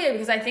 It's weird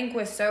because I think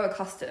we're so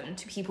accustomed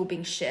to people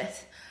being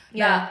shit.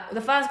 Yeah. The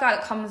first guy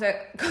that comes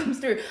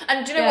through.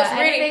 And do you know what's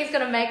really... anything's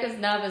going to make us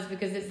nervous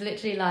because it's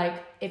literally like,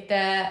 if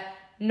they're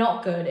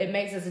not good, it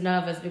makes us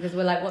nervous because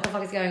we're like, what the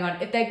fuck is going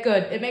on? If they're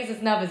good, it makes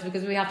us nervous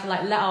because we have to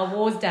like let our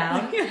walls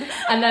down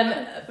and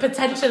then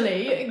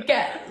potentially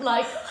get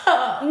like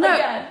hurt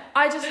again.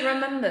 I just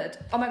remembered,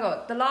 oh my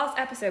god, the last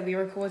episode we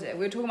recorded,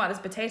 we were talking about this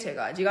potato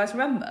guy. Do you guys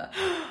remember?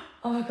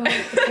 Oh my god,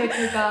 the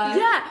potato guy.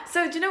 Yeah,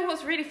 so do you know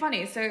what's really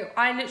funny? So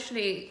I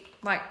literally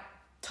like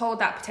told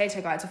that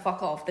potato guy to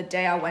fuck off the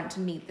day I went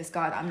to meet this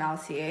guy that I'm now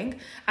seeing.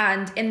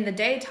 And in the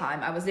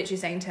daytime, I was literally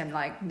saying to him,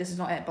 like, this is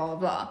not it, blah, blah,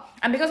 blah.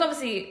 And because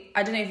obviously,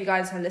 I don't know if you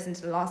guys have listened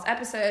to the last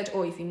episode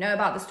or if you know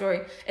about the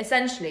story,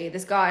 essentially,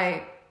 this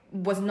guy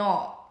was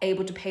not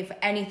able to pay for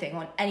anything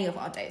on any of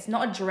our dates,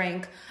 not a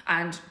drink.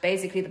 And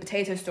basically, the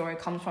potato story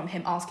comes from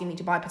him asking me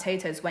to buy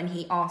potatoes when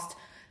he asked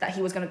that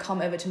he was going to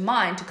come over to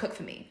mine to cook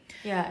for me.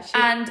 Yeah.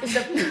 And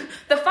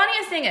the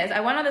funniest thing is, I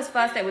went on this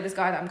first date with this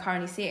guy that I'm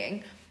currently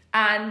seeing,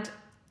 and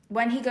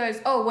when he goes,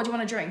 oh, what do you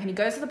want to drink? And he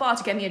goes to the bar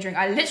to get me a drink.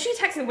 I literally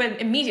texted Wynn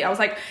immediately. I was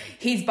like,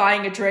 he's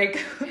buying a drink.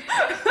 He's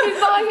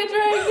buying a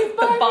drink.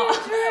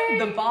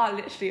 The bar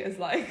literally is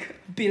like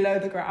below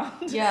the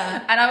ground.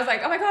 Yeah. And I was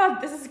like, oh my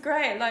God, this is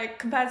great. Like,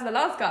 compared to the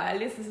last guy, at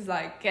least this is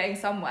like getting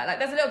somewhere. Like,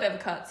 there's a little bit of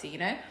a curtsy, you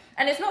know?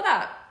 And it's not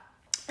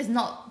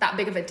that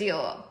big of a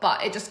deal,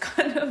 but it just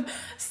kind of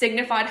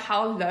signified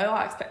how low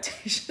our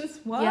expectations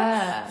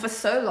were for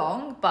so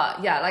long.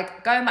 But yeah,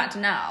 like going back to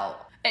now,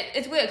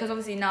 it's weird because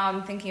obviously now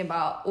I'm thinking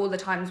about all the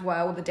times where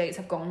all the dates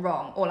have gone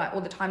wrong, or like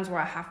all the times where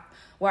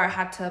I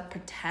had to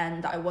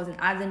pretend that I wasn't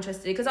as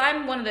interested, because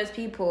I'm one of those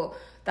people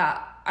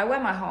that I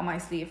wear my heart on my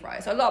sleeve,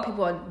 right? So a lot of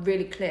people are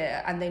really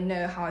clear and they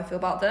know how I feel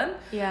about them.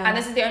 Yeah. And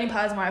this is the only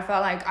person where I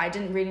felt like I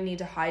didn't really need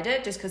to hide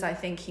it, just because I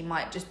think he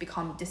might just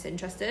become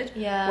disinterested.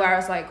 Yeah.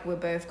 Whereas like we're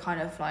both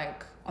kind of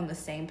like on the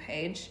same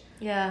page.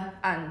 Yeah.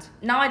 And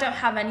now I don't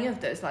have any of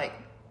those like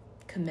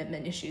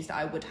commitment issues that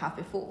I would have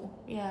before.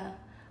 Yeah.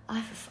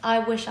 I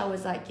wish I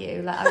was like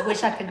you. Like, I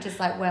wish I could just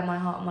like wear my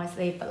heart on my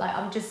sleeve, but like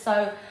I'm just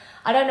so,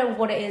 I don't know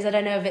what it is. I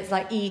don't know if it's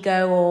like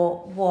ego or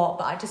what,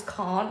 but I just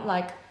can't.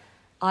 Like,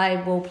 I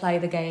will play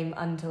the game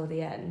until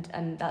the end,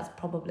 and that's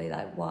probably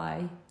like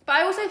why. But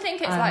I also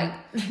think it's like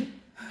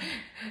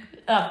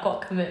I've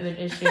got commitment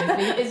issues.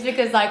 It's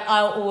because like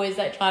I'll always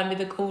like try and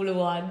be the cooler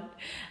one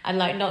and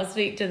like not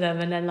speak to them,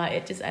 and then like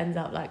it just ends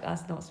up like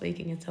us not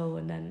speaking at all,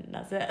 and then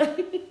that's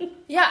it.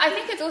 Yeah, I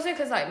think it's also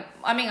because like,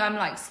 I mean, I'm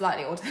like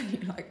slightly older than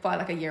you, like by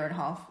like a year and a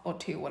half or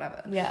two,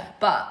 whatever. Yeah.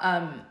 But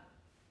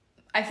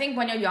I think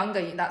when you're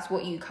younger, that's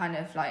what you kind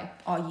of like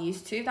are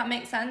used to, if that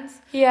makes sense.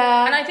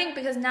 Yeah. And I think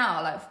because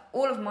now, like,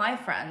 all of my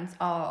friends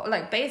are,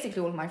 like,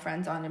 basically all of my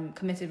friends are in a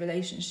committed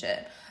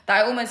relationship, that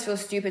I almost feel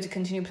stupid to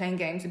continue playing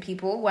games with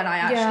people when I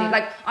actually,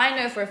 like, I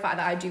know for a fact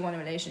that I do want a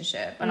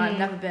relationship, and I've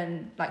never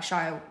been, like,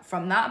 shy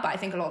from that, but I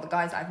think a lot of the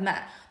guys I've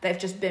met, they've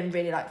just been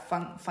really, like,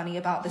 funny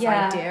about this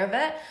idea of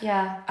it.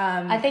 Yeah.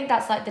 I think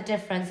that's, like, the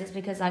difference is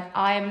because, like,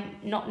 I'm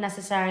not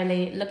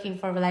necessarily looking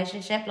for a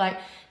relationship. Like,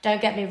 don't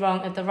get me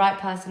wrong, if the right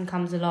person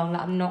comes along,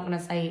 like, I'm not going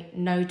to say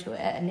no to it,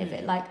 and if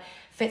it, like,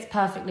 fits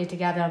perfectly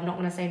together, I'm not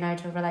going to say no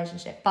to a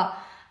relationship, but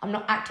I'm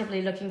not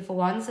actively looking for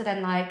one. So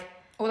then like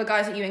all the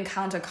guys that you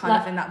encounter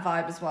kind of in that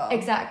vibe as well.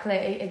 Exactly.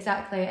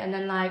 And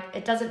then like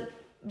it doesn't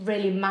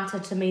really matter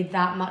to me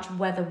that much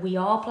whether we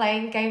are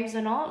playing games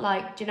or not.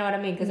 Like, do you know what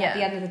I mean? Because at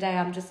the end of the day,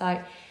 I'm just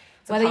like,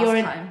 whether you're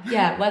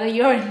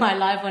in my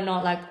life or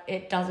not, like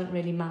it doesn't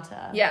really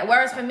matter. Yeah.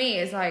 Whereas for me,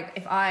 it's like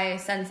if I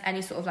sense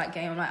any sort of like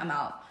game, like I'm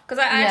out.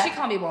 Because I actually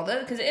can't be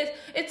bothered, because it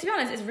to be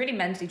honest, it's really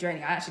mentally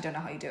draining. I actually don't know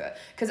how you do it,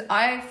 because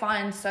I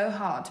find so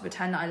hard to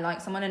pretend that I like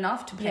someone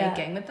enough to play a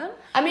game with them.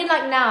 I mean,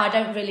 like now I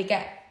don't really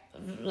get,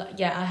 like,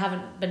 I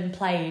haven't been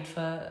played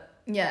for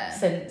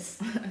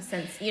since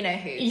you know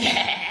who.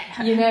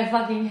 Yeah, you know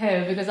fucking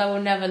who, because I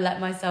will never let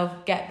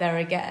myself get there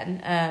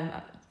again.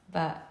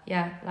 But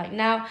yeah, like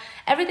now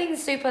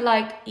everything's super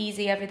like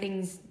easy.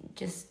 Everything's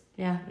just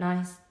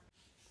nice.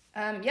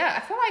 I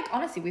feel like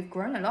honestly we've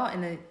grown a lot in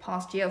the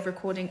past year of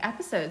recording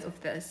episodes of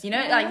this, you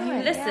know, like if you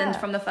listened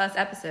from the first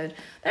episode,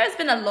 there has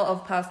been a lot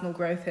of personal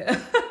growth here.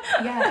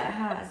 Yeah, it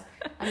has.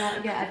 And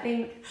I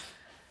think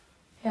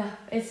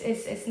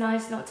it's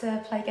nice not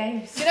to play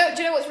games. Do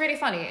you know what's really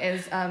funny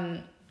is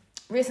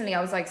recently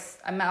I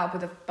met up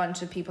with a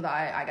bunch of people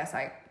that I guess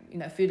like, you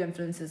know, food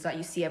influencers that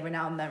you see every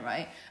now and then,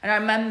 right? And I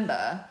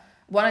remember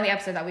one of the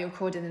episodes that we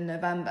recorded in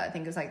November, I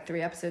think it was like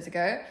 3 episodes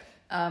ago,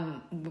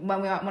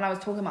 when I was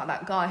talking about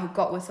that guy who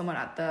got with someone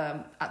at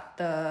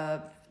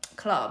the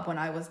club when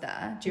I was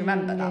there. Do you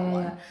remember that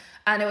one? Yeah.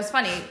 And it was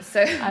funny.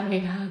 So I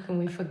mean, how can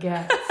we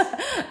forget?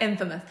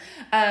 Infamous.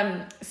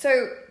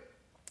 So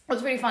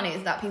what's really funny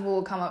is that people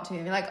will come up to me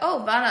and be like,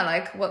 "Oh, Vanna,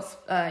 like, what's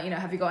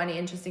have you got any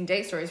interesting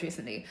date stories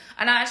recently?"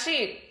 And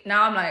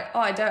now I'm like, "Oh,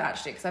 I don't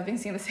actually, because I've been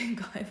seeing the same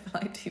guy for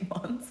like 2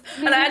 months,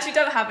 and I actually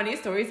don't have any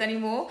stories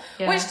anymore."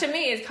 Yeah. Which to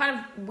me is kind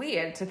of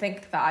weird to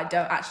think that I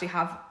don't actually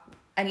have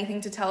anything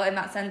to tell in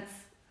that sense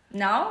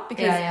now,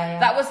 because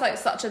that was like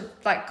such a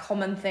like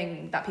common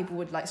thing that people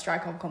would like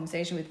strike up a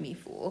conversation with me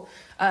for,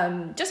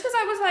 just because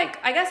I was like,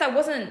 I guess I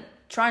wasn't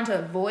trying to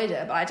avoid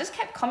it, but I just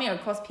kept coming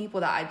across people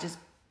that I just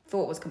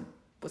thought was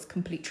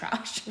complete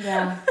trash.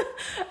 Yeah.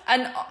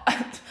 And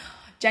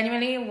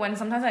genuinely, when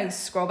sometimes I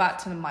scroll back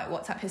to my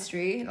WhatsApp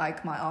history,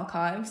 like my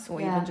archives, or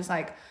even just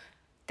like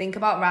think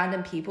about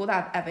random people that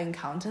I've ever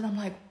encountered, I'm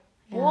like,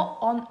 what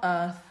on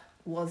earth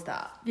was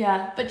that?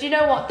 Yeah, but do you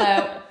know what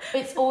though?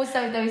 It's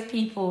also those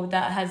people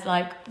that has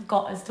like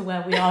got us to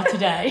where we are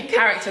today.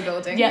 Character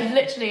building. Yeah,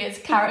 literally, it's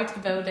character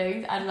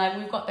building, and like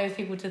we've got those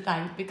people to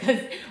thank, because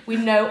we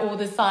know all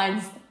the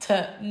signs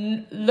to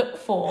look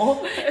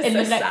for in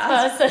the next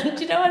person.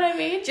 Do you know what I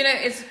mean? Do you know,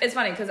 it's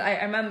funny because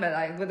I remember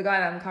like with the guy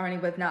that I'm currently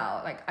with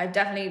now, like I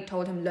definitely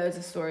told him loads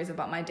of stories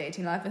about my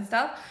dating life and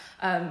stuff,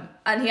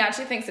 and he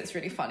actually thinks it's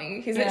really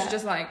funny. He's literally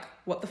just like,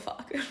 what the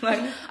fuck?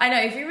 Like, I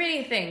know, if you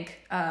really think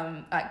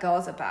like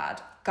girls are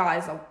bad,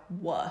 guys are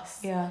worse.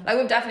 Yeah. Like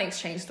we've definitely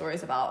exchanged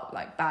stories about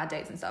like bad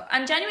dates and stuff,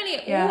 and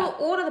genuinely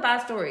all of the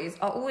bad stories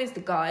are always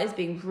the guys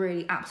being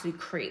really absolute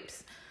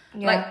creeps.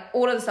 Yeah. Like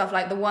all of the stuff,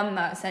 like the one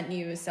that sent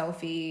you a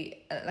selfie,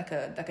 like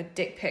a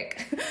dick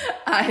pic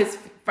at his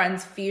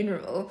friend's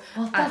funeral.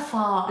 What the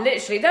fuck?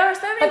 Literally, there are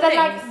so many things. But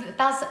then,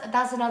 like,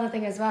 that's another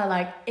thing as well.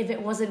 Like, if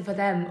it wasn't for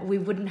them, we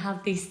wouldn't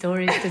have these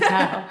stories to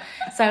tell.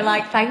 So,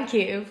 like, thank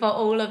you for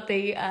all of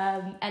the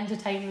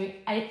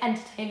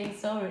entertaining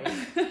stories.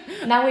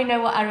 Now we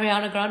know what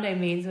Ariana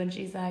Grande means when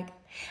she's like,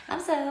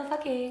 "I'm so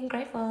fucking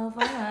grateful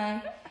for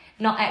my,"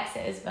 not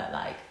exes, but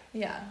like.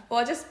 Yeah,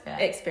 well, just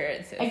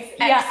experiences. For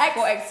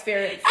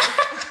experiences.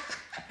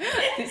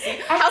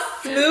 How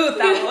smooth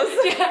that was.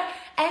 Yeah,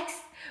 X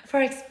for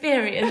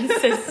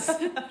experiences.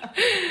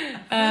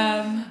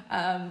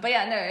 But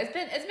yeah, no, it's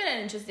been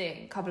an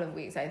interesting couple of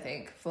weeks, I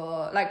think,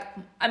 for like,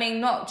 I mean,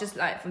 not just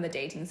like from the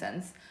dating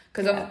sense,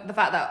 because of the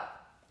fact that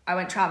I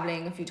went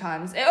traveling a few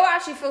times. It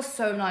actually feels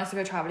so nice to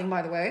go traveling,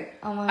 by the way.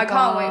 Oh my God. I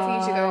can't wait for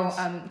you to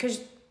go,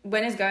 because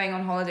Gwen is going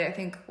on holiday, I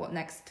think,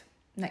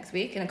 next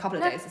week, in a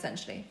couple of days,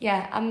 essentially.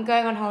 Yeah, I'm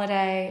going on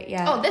holiday.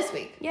 Yeah. Oh, this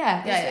week.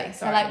 Yeah, this week.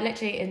 So like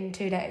literally in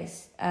 2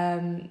 days.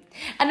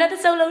 Another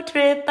solo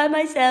trip by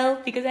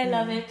myself because I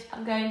love it.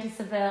 I'm going to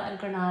Seville and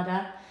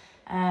Granada.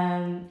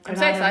 I'm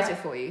so excited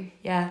for you.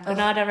 Yeah,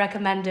 Granada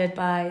recommended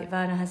by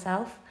Verna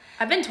herself.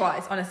 I've been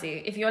twice,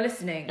 honestly. If you're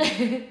listening,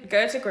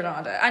 go to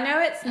Granada. I know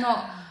it's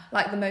not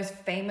like the most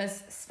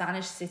famous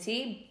Spanish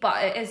city,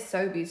 but it is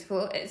so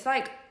beautiful. It's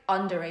like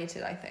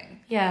underrated, I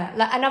think. Yeah,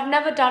 and I've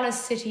never done a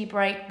city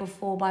break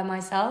before by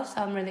myself,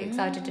 so I'm really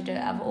excited to do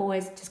it. I've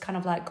always just kind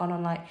of like gone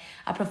on like,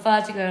 I prefer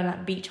to go on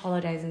like beach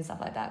holidays and stuff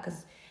like that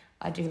because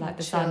I do like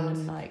the sun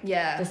and like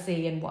the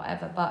sea and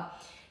whatever. But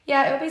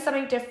yeah, it'll be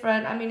something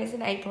different. I mean, it's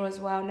in April as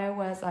well.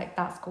 Nowhere's like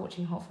that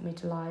scorching hot for me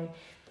to lie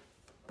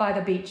by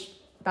the beach.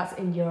 That's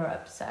in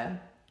Europe, so.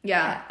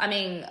 Yeah, I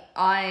mean,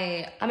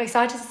 I'm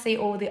excited to see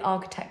all the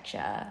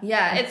architecture.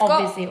 Yeah, it's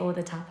obviously all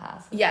the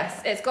tapas.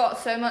 Yes, it's got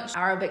so much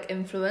Arabic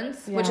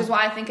influence, which is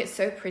why I think it's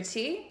so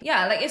pretty.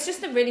 Yeah, like it's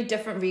just a really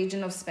different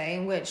region of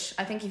Spain, which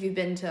I think if you've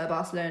been to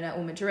Barcelona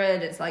or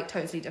Madrid, it's like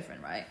totally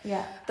different, right?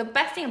 Yeah. The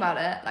best thing about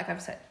it, like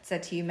I've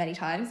said to you many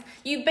times,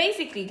 you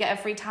basically get a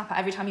free tapa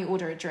every time you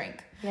order a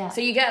drink. Yeah.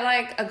 So you get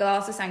like a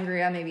glass of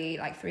sangria, maybe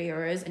like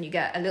 €3, and you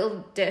get a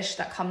little dish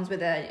that comes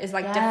with it. It's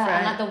like different.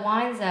 And like the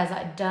wines there is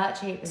like dirt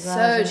cheap as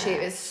well. So cheap.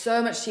 It's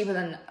so much cheaper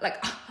than like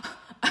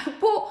I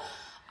bought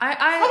I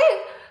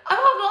got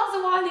a glass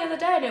of wine the other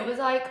day and it was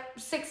like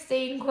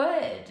 16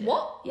 quid.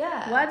 What?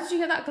 Yeah. Where did you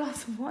get that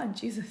glass of wine?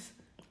 Jesus.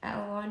 At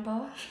a wine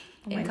bar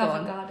in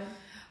Covent Garden.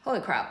 Holy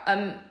crap.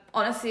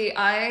 Honestly,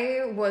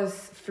 I was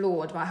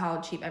floored by how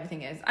cheap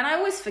everything is. And I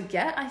always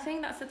forget, I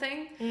think that's the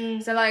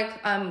thing. So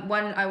like,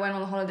 when I went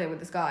on a holiday with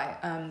this guy,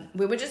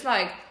 we were just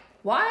like,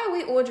 why are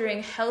we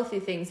ordering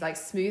healthy things like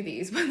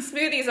smoothies when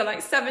smoothies are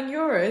like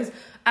 €7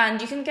 and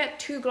you can get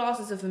 2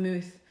 glasses of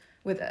vermouth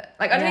with it?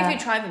 Like, I don't know if you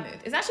try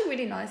vermouth. It's actually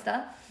really nice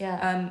there.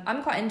 Yeah.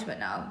 I'm quite into it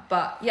now.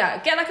 But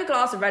yeah, get like a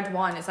glass of red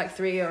wine. It's like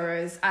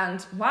 €3.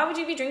 And why would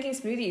you be drinking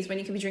smoothies when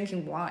you could be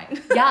drinking wine?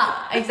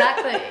 Yeah,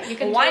 exactly. You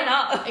can why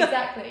not?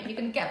 Exactly. You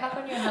can get back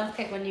on your health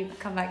kick when you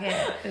come back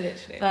here.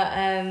 Literally. But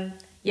I'm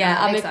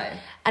excited.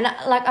 And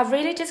like, I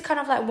really just kind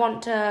of like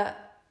want to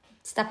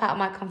step out of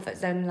my comfort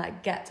zone and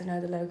like get to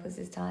know the locals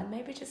this time.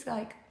 Maybe just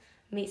like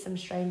meet some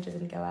strangers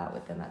and go out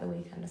with them at the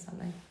weekend or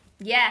something.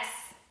 Yes.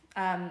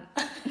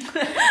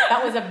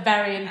 That was a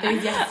very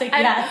enthusiastic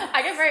yes.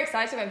 I get very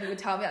excited when people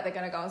tell me that they're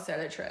going to go on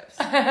solo trips.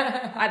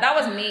 That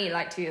was me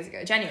like 2 years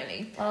ago,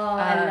 genuinely. Oh,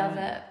 I love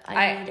it.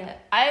 I need it.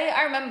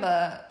 I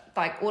remember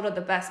like all of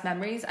the best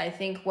memories I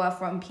think were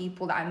from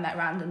people that I met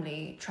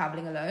randomly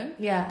traveling alone.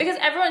 Yeah. Because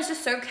everyone's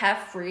just so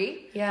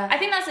carefree. Yeah. I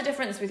think that's the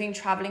difference between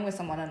traveling with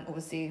someone and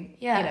obviously,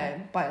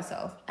 by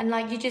yourself. And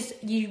like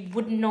you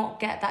would not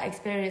get that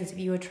experience if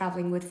you were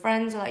traveling with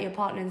friends or like your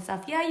partner and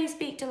stuff. Yeah, you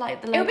speak to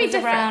like the locals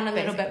around a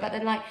little bit, but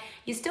then like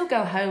you still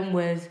go home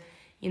with,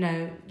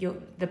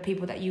 the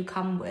people that you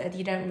come with.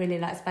 You don't really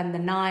like spend the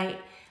night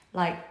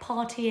like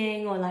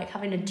partying or like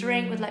having a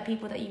drink with like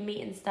people that you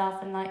meet and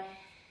stuff, and like,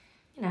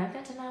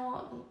 get to know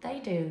what they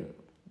do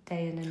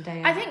day in and day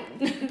out. I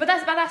think, but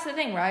that's the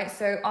thing, right?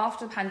 So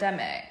after the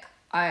pandemic,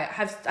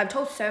 I've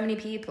told so many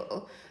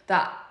people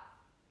that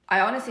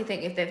I honestly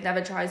think if they've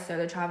never tried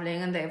solo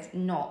traveling and they've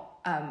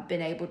not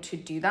been able to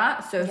do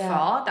that so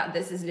far, that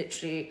this is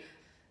literally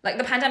like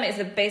the pandemic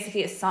is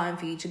basically a sign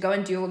for you to go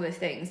and do all the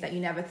things that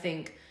you never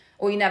think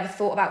or you never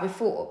thought about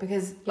before,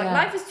 because like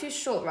life is too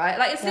short, right?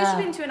 Like it's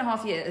literally been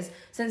 2.5 years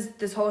since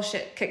this whole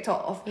shit kicked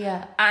off.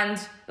 Yeah. And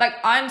like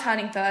I'm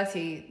turning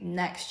 30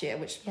 next year,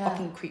 which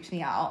fucking creeps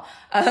me out.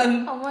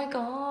 Oh my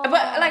God.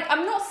 But like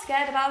I'm not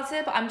scared about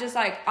it, but I'm just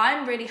like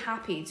I'm really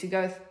happy to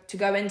go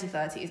into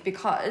 30s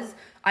because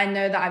I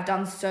know that I've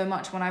done so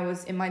much when I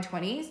was in my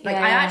 20s. Like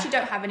I actually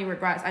don't have any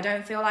regrets. I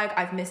don't feel like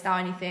I've missed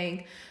out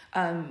anything.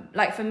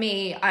 Like for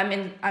me, I'm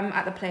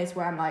at the place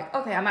where I'm like,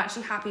 okay, I'm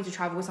actually happy to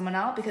travel with someone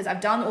else because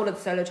I've done all of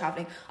the solo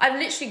traveling. I've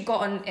literally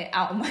gotten it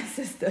out of my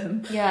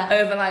system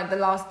over like the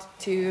last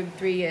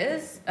 2-3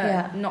 years.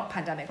 Not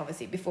pandemic,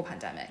 obviously, before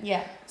pandemic.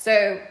 Yeah.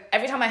 So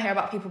every time I hear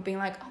about people being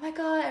like, oh my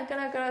God, I'm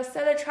gonna go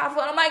solo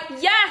travel, and I'm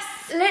like,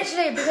 yes!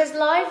 Literally, because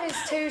life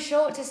is too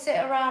short to sit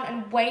around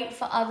and wait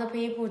for other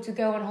people to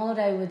go on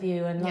holiday with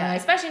you, and like,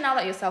 especially now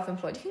that you're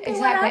self-employed. You can go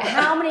exactly.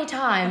 wherever. How many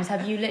times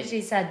have you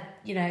literally said,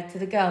 to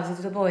the girls or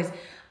to the boys,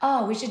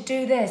 oh, we should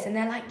do this, and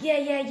they're like, yeah,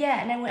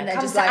 and then when it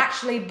comes to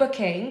actually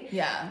booking,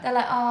 they're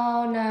like,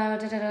 oh no,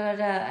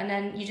 and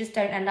then you just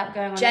don't end up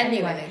going on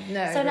genuinely anyway.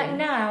 No. So like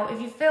now, if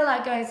you feel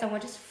like going somewhere,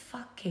 just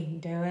fucking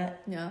do it.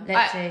 Yeah.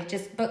 Literally,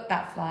 just book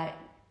that flight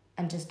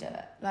and just do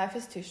it. Life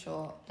is too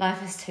short.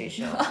 Life is too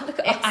short. Look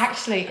at it us.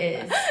 actually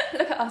is.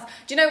 Look at us.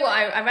 Do you know what?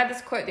 I read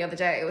this quote the other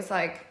day. It was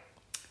like,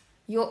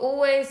 you're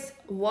always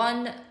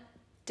one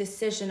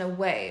decision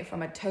away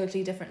from a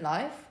totally different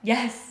life.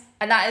 Yes.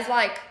 And that is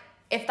like,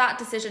 if that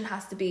decision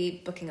has to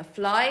be booking a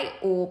flight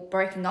or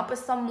breaking up with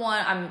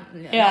someone, I'm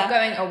not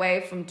going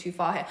away from too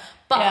far here.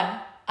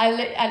 But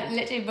I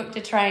literally booked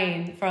a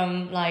train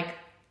from like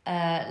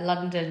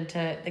London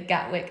to the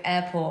Gatwick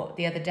airport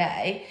the other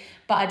day,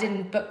 but I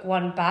didn't book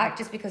one back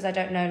just because I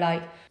don't know,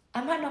 like,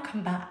 I might not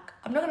come back.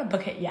 I'm not going to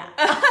book it yet.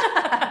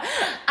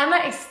 I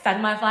might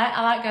extend my flight.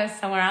 I might go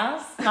somewhere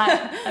else.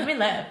 Like, let me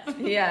live.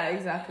 Yeah,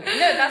 exactly. No,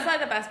 that's like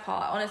the best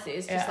part, honestly.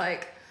 It's just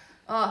like,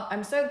 oh,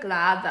 I'm so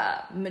glad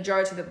that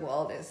majority of the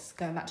world is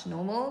going back to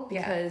normal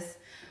because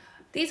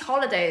these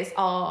holidays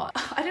are,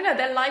 I don't know,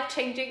 they're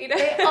life-changing,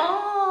 They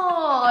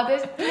are.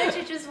 They're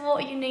literally just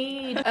what you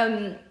need.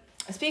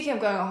 Speaking of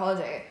going on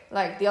holiday,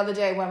 like the other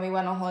day when we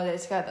went on holiday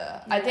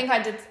together, I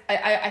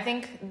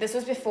think this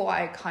was before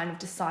I kind of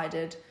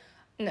decided,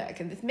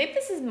 maybe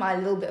this is my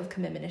little bit of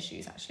commitment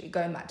issues actually,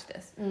 going back to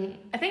this.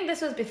 I think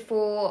this was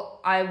before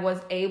I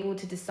was able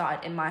to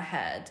decide in my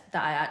head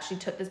that I actually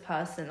took this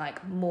person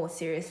like more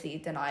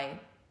seriously than I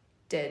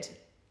did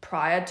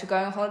prior to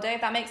going on holiday,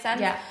 if that makes sense.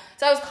 Yeah.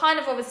 So I was kind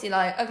of obviously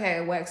like,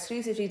 okay, we're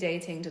exclusively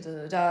dating,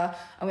 and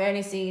we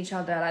only see each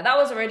other. Like that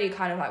was already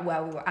kind of like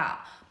where we were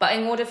at. But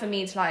in order for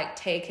me to like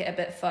take it a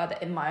bit further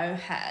in my own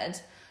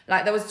head,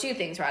 like there was two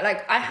things, right?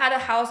 Like I had a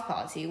house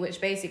party, which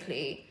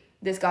basically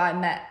this guy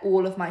met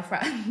all of my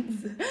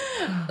friends.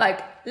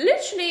 Like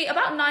literally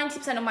about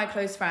 90% of my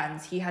close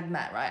friends he had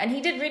met, right? And he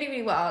did really,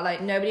 really well.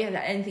 Like nobody had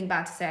anything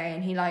bad to say.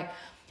 And he like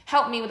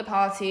helped me with the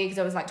party because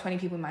there was like 20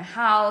 people in my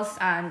house.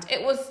 And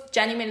it was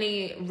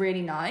genuinely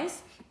really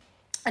nice.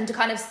 And to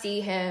kind of see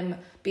him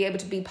be able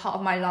to be part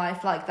of my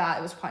life like that,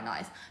 it was quite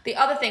nice. The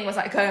other thing was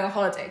like going on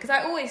holiday. Because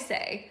I always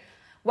say,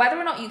 whether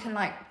or not you can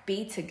like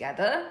be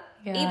together,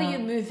 either you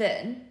move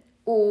in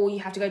or you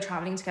have to go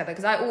traveling together,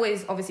 because I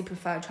always obviously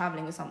prefer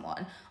traveling with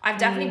someone. I've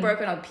definitely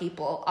broken up with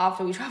people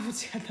after we traveled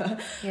together,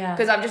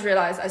 because I've just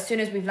realized as soon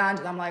as we've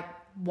landed, I'm like,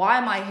 why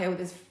am I here with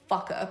this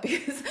fucker?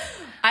 Because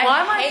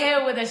why am I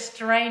here with a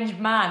strange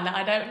man that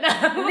I don't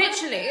know?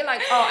 Literally,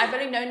 like, oh, I've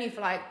only known you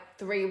for like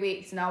 3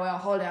 weeks, now we're on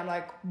holiday. I'm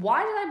like,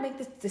 why did I make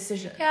this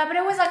decision? Yeah, but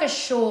it was like a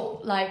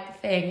short like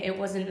thing. It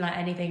wasn't like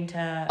anything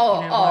to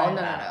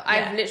no.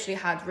 I've literally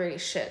had really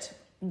shit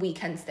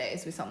weekend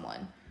stays with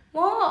someone.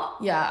 What?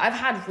 Yeah, I've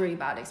had really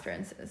bad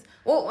experiences.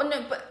 Well,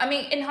 no, but I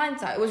mean, in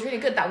hindsight, it was really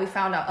good that we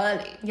found out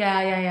early.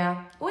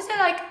 Yeah. Also,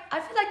 like, I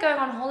feel like going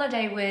on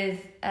holiday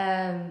with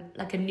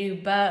like a new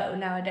beau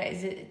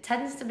nowadays, it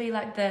tends to be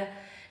like the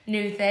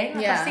new thing.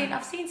 Like,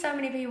 I've seen so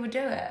many people do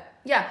it.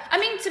 Yeah, I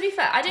mean, to be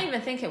fair, I didn't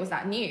even think it was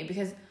that new,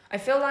 because I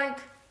feel like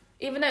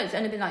even though it's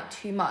only been like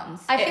 2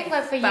 months. I think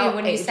like for you,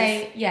 when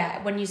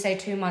you say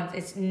 2 months,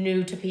 it's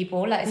new to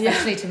people, like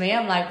especially to me.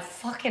 I'm like,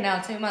 fucking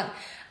hell, 2 months.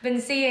 I've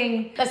been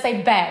seeing, let's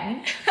say,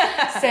 Ben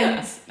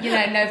since,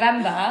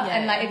 November.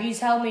 And like, if you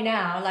tell me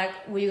now, like,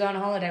 will you go on a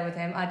holiday with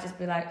him? I'd just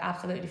be like,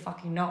 absolutely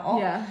fucking not.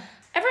 Yeah.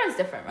 Everyone's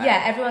different, right?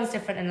 Yeah, everyone's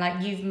different. And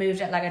like, you've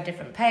moved at like a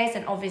different pace.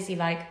 And obviously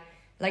like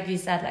you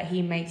said, like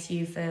he makes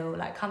you feel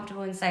like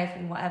comfortable and safe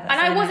and whatever. And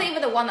I wasn't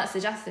even the one that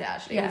suggested it,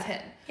 actually. It was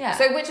him. Yeah.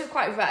 So, which is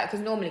quite rare,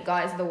 because normally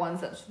guys are the ones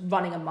that's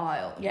running a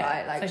mile,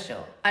 right? Like, for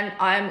sure. And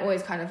I'm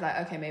always kind of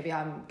like, okay, maybe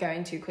I'm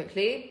going too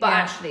quickly. But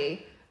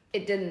actually,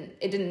 it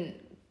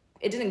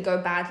didn't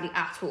go badly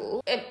at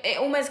all. It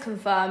almost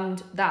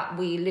confirmed that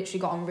we literally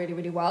got on really,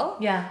 really well.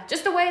 Yeah.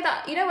 Just the way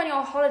that, when you're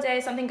on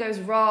holiday, something goes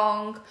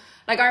wrong.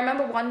 Like, I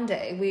remember one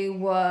day we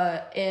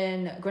were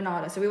in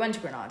Granada. So we went to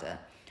Granada,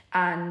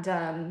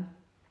 and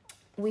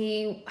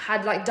we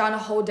had like done a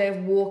whole day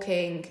of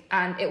walking,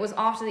 and it was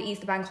after the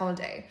Easter bank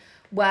holiday,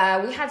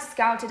 where we had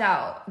scouted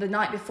out the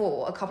night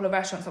before a couple of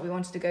restaurants that we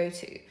wanted to go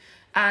to.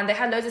 And they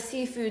had loads of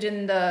seafood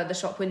in the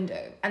shop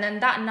window. And then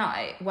that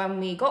night, when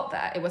we got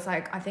there, it was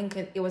like, I think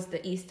it was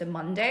the Easter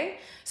Monday.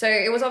 So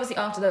it was obviously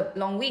after the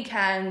long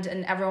weekend,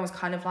 and everyone was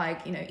kind of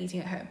like, eating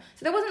at home.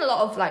 So there wasn't a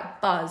lot of like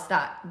buzz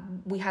that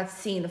we had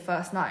seen the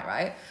first night,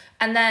 right?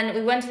 And then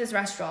we went to this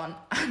restaurant,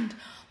 and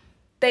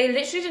they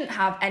literally didn't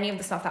have any of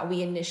the stuff that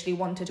we initially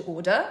wanted to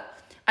order.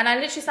 And I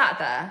literally sat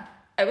there.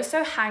 I was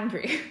so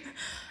hangry.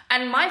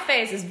 And my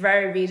face is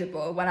very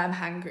readable when I'm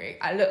hangry.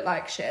 I look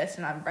like shit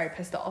and I'm very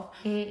pissed off.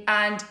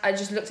 And I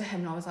just looked at him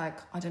and I was like,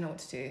 I don't know what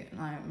to do.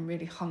 And I'm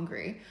really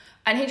hungry.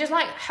 And he just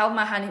like held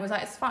my hand. He was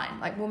like, it's fine.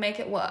 Like, we'll make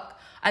it work.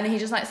 And then he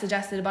just like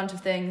suggested a bunch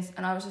of things.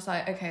 And I was just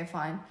like, okay,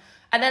 fine.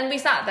 And then we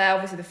sat there.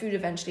 Obviously the food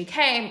eventually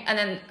came. And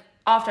then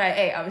after I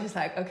ate, I was just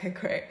like, okay,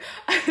 great.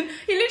 And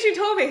he literally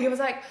told me, he was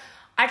like,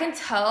 I can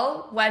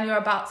tell when you're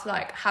about to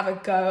like have a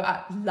go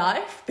at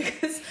life,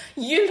 because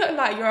you look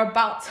like you're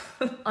about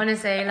to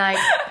honestly, like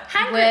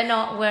we're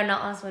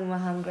not us when we're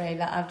hungry.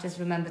 Like, I've just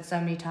remembered so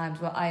many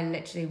times where I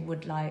literally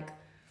would like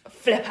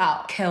flip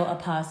out, kill a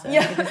person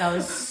because I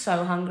was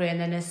so hungry, and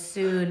then as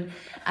soon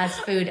as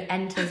food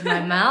enters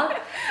my mouth,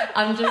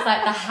 I'm just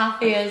like the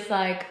happiest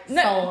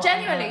soul.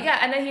 Genuinely, yeah.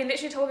 And then he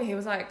literally told me, he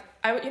was like,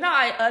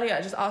 I earlier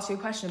just asked you a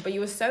question, but you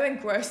were so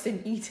engrossed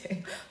in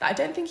eating that I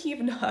don't think you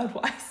even heard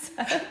what I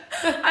said.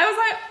 I was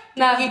like,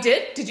 no, you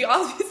did? Did you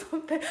ask me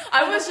something?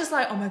 I was just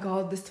like, oh my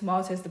God, this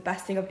tomato is the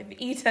best thing I've ever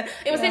eaten.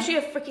 It was literally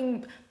a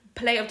freaking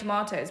plate of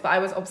tomatoes, but I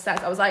was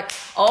obsessed. I was like,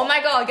 oh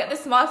my God, get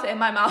this tomato in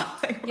my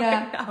mouth right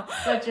now.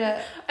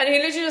 Legit. And he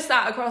literally just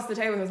sat across the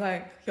table. He was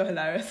like, you're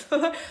hilarious.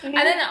 And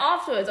then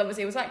afterwards,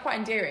 obviously, it was like quite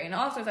endearing. And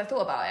afterwards, I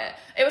thought about it.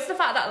 It was the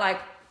fact that like,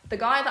 the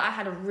guy that I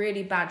had a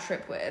really bad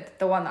trip with,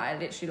 the one that I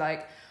literally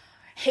like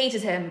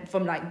hated him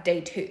from like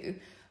day 2,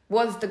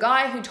 was the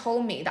guy who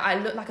told me that I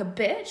looked like a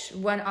bitch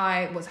when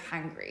I was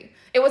hangry.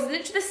 It was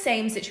literally the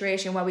same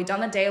situation where we'd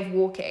done a day of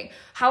walking.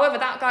 However,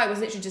 that guy was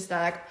literally just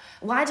like,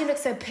 why do you look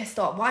so pissed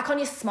off? Why can't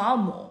you smile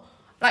more?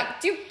 Like,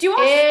 do you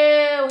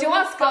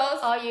ask girls?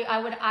 Are you?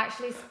 I would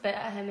actually spit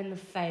at him in the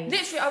face.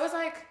 Literally, I was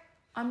like,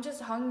 I'm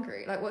just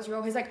hungry. Like, what's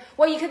wrong? He's like,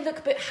 well, you could look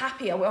a bit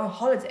happier. We're on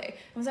holiday.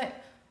 I was like,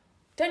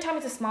 don't tell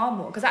me to smile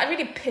more, because that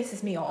really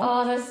pisses me off.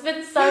 Oh, there's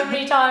been so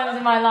many times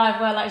in my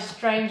life where like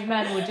strange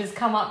men would just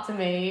come up to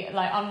me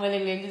like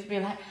unwillingly and just be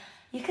like,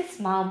 you could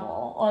smile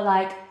more, or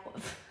like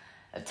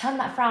turn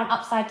that frown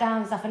upside down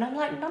and stuff, and I'm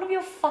like, none of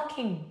your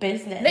fucking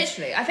business.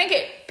 Literally, I think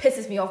it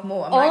pisses me off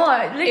more. I'm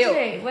like,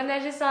 literally, ew. when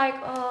they're just like,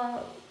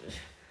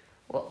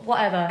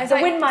 whatever. It's the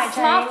like, wind might change.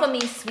 Smile for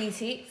me,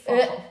 sweetie.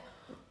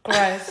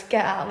 Gross,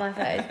 get out of my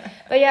face.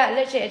 But yeah,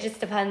 literally, it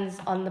just depends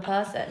on the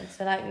person.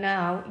 So like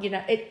now,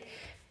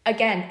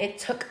 it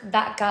took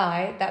that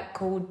guy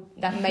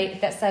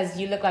that says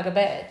you look like a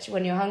bitch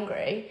when you're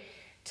hungry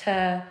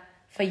for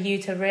you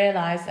to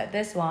realise that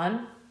this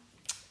one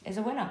is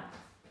a winner.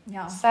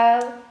 Yeah.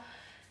 So,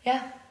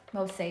 yeah.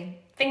 We'll see.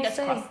 Fingers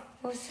crossed.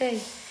 We'll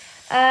see.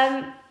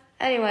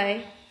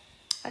 Anyway,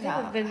 I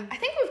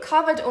think we've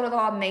covered all of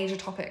our major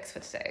topics for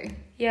today.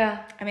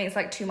 Yeah. I mean, it's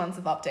like 2 months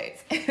of updates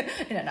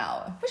in an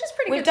hour, which is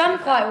pretty good. We've done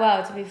quite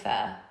well, to be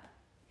fair.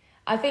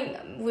 I think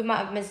we might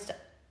have missed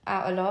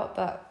out a lot,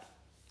 but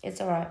it's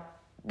all right.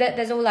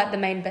 There's all like the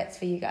main bits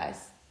for you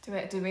guys.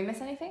 Did we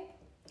miss anything?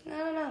 I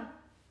don't know.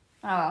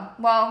 Oh,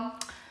 well,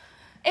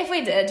 if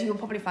we did, you'll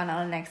probably find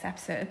out in the next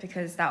episode,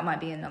 because that might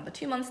be in another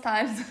 2 months'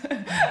 time.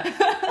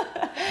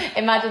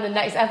 Imagine the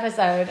next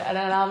episode, and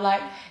then I'm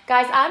like,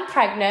 guys, I'm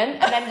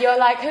pregnant, and then you're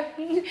like,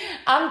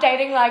 I'm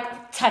dating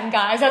like 10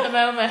 guys at the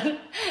moment,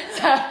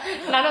 so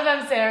none of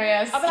them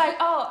serious. I'll be like,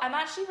 oh, I'm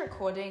actually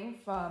recording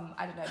from,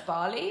 I don't know,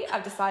 Bali.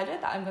 I've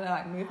decided that I'm gonna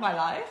like move my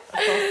life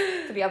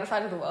across to the other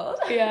side of the world.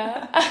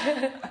 Yeah.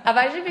 I've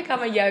actually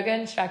become a yoga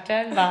instructor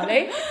in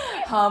Bali.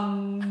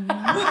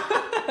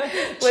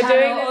 We're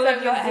doing all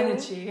of your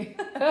energy.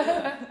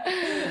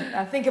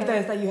 Now think of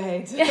those that you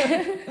hate.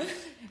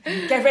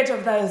 Get rid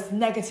of those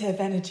negative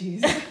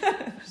energies.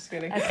 Just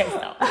kidding. Okay,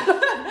 stop.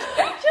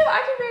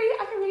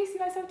 I can really see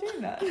myself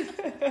doing that.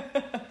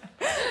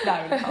 No,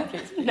 I really can't,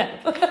 please. No.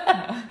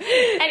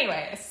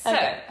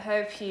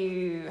 hope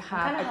you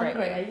have a great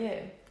hungry, are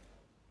you?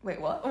 Wait,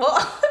 what?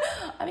 What?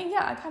 I mean,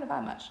 yeah, I kind of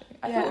am actually.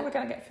 I thought we were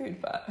going to get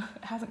food, but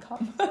it hasn't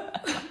come.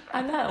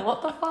 I know,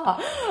 what the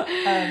fuck?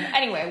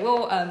 Anyway,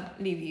 we'll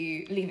leave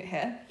it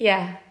here.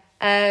 Yeah.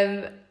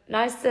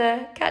 Nice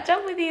to catch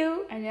up with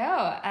you. I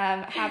know.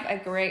 Have a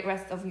great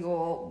rest of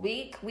your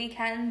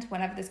weekend,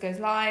 whenever this goes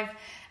live,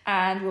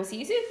 and we'll see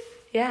you soon.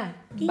 Yeah.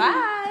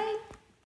 Bye.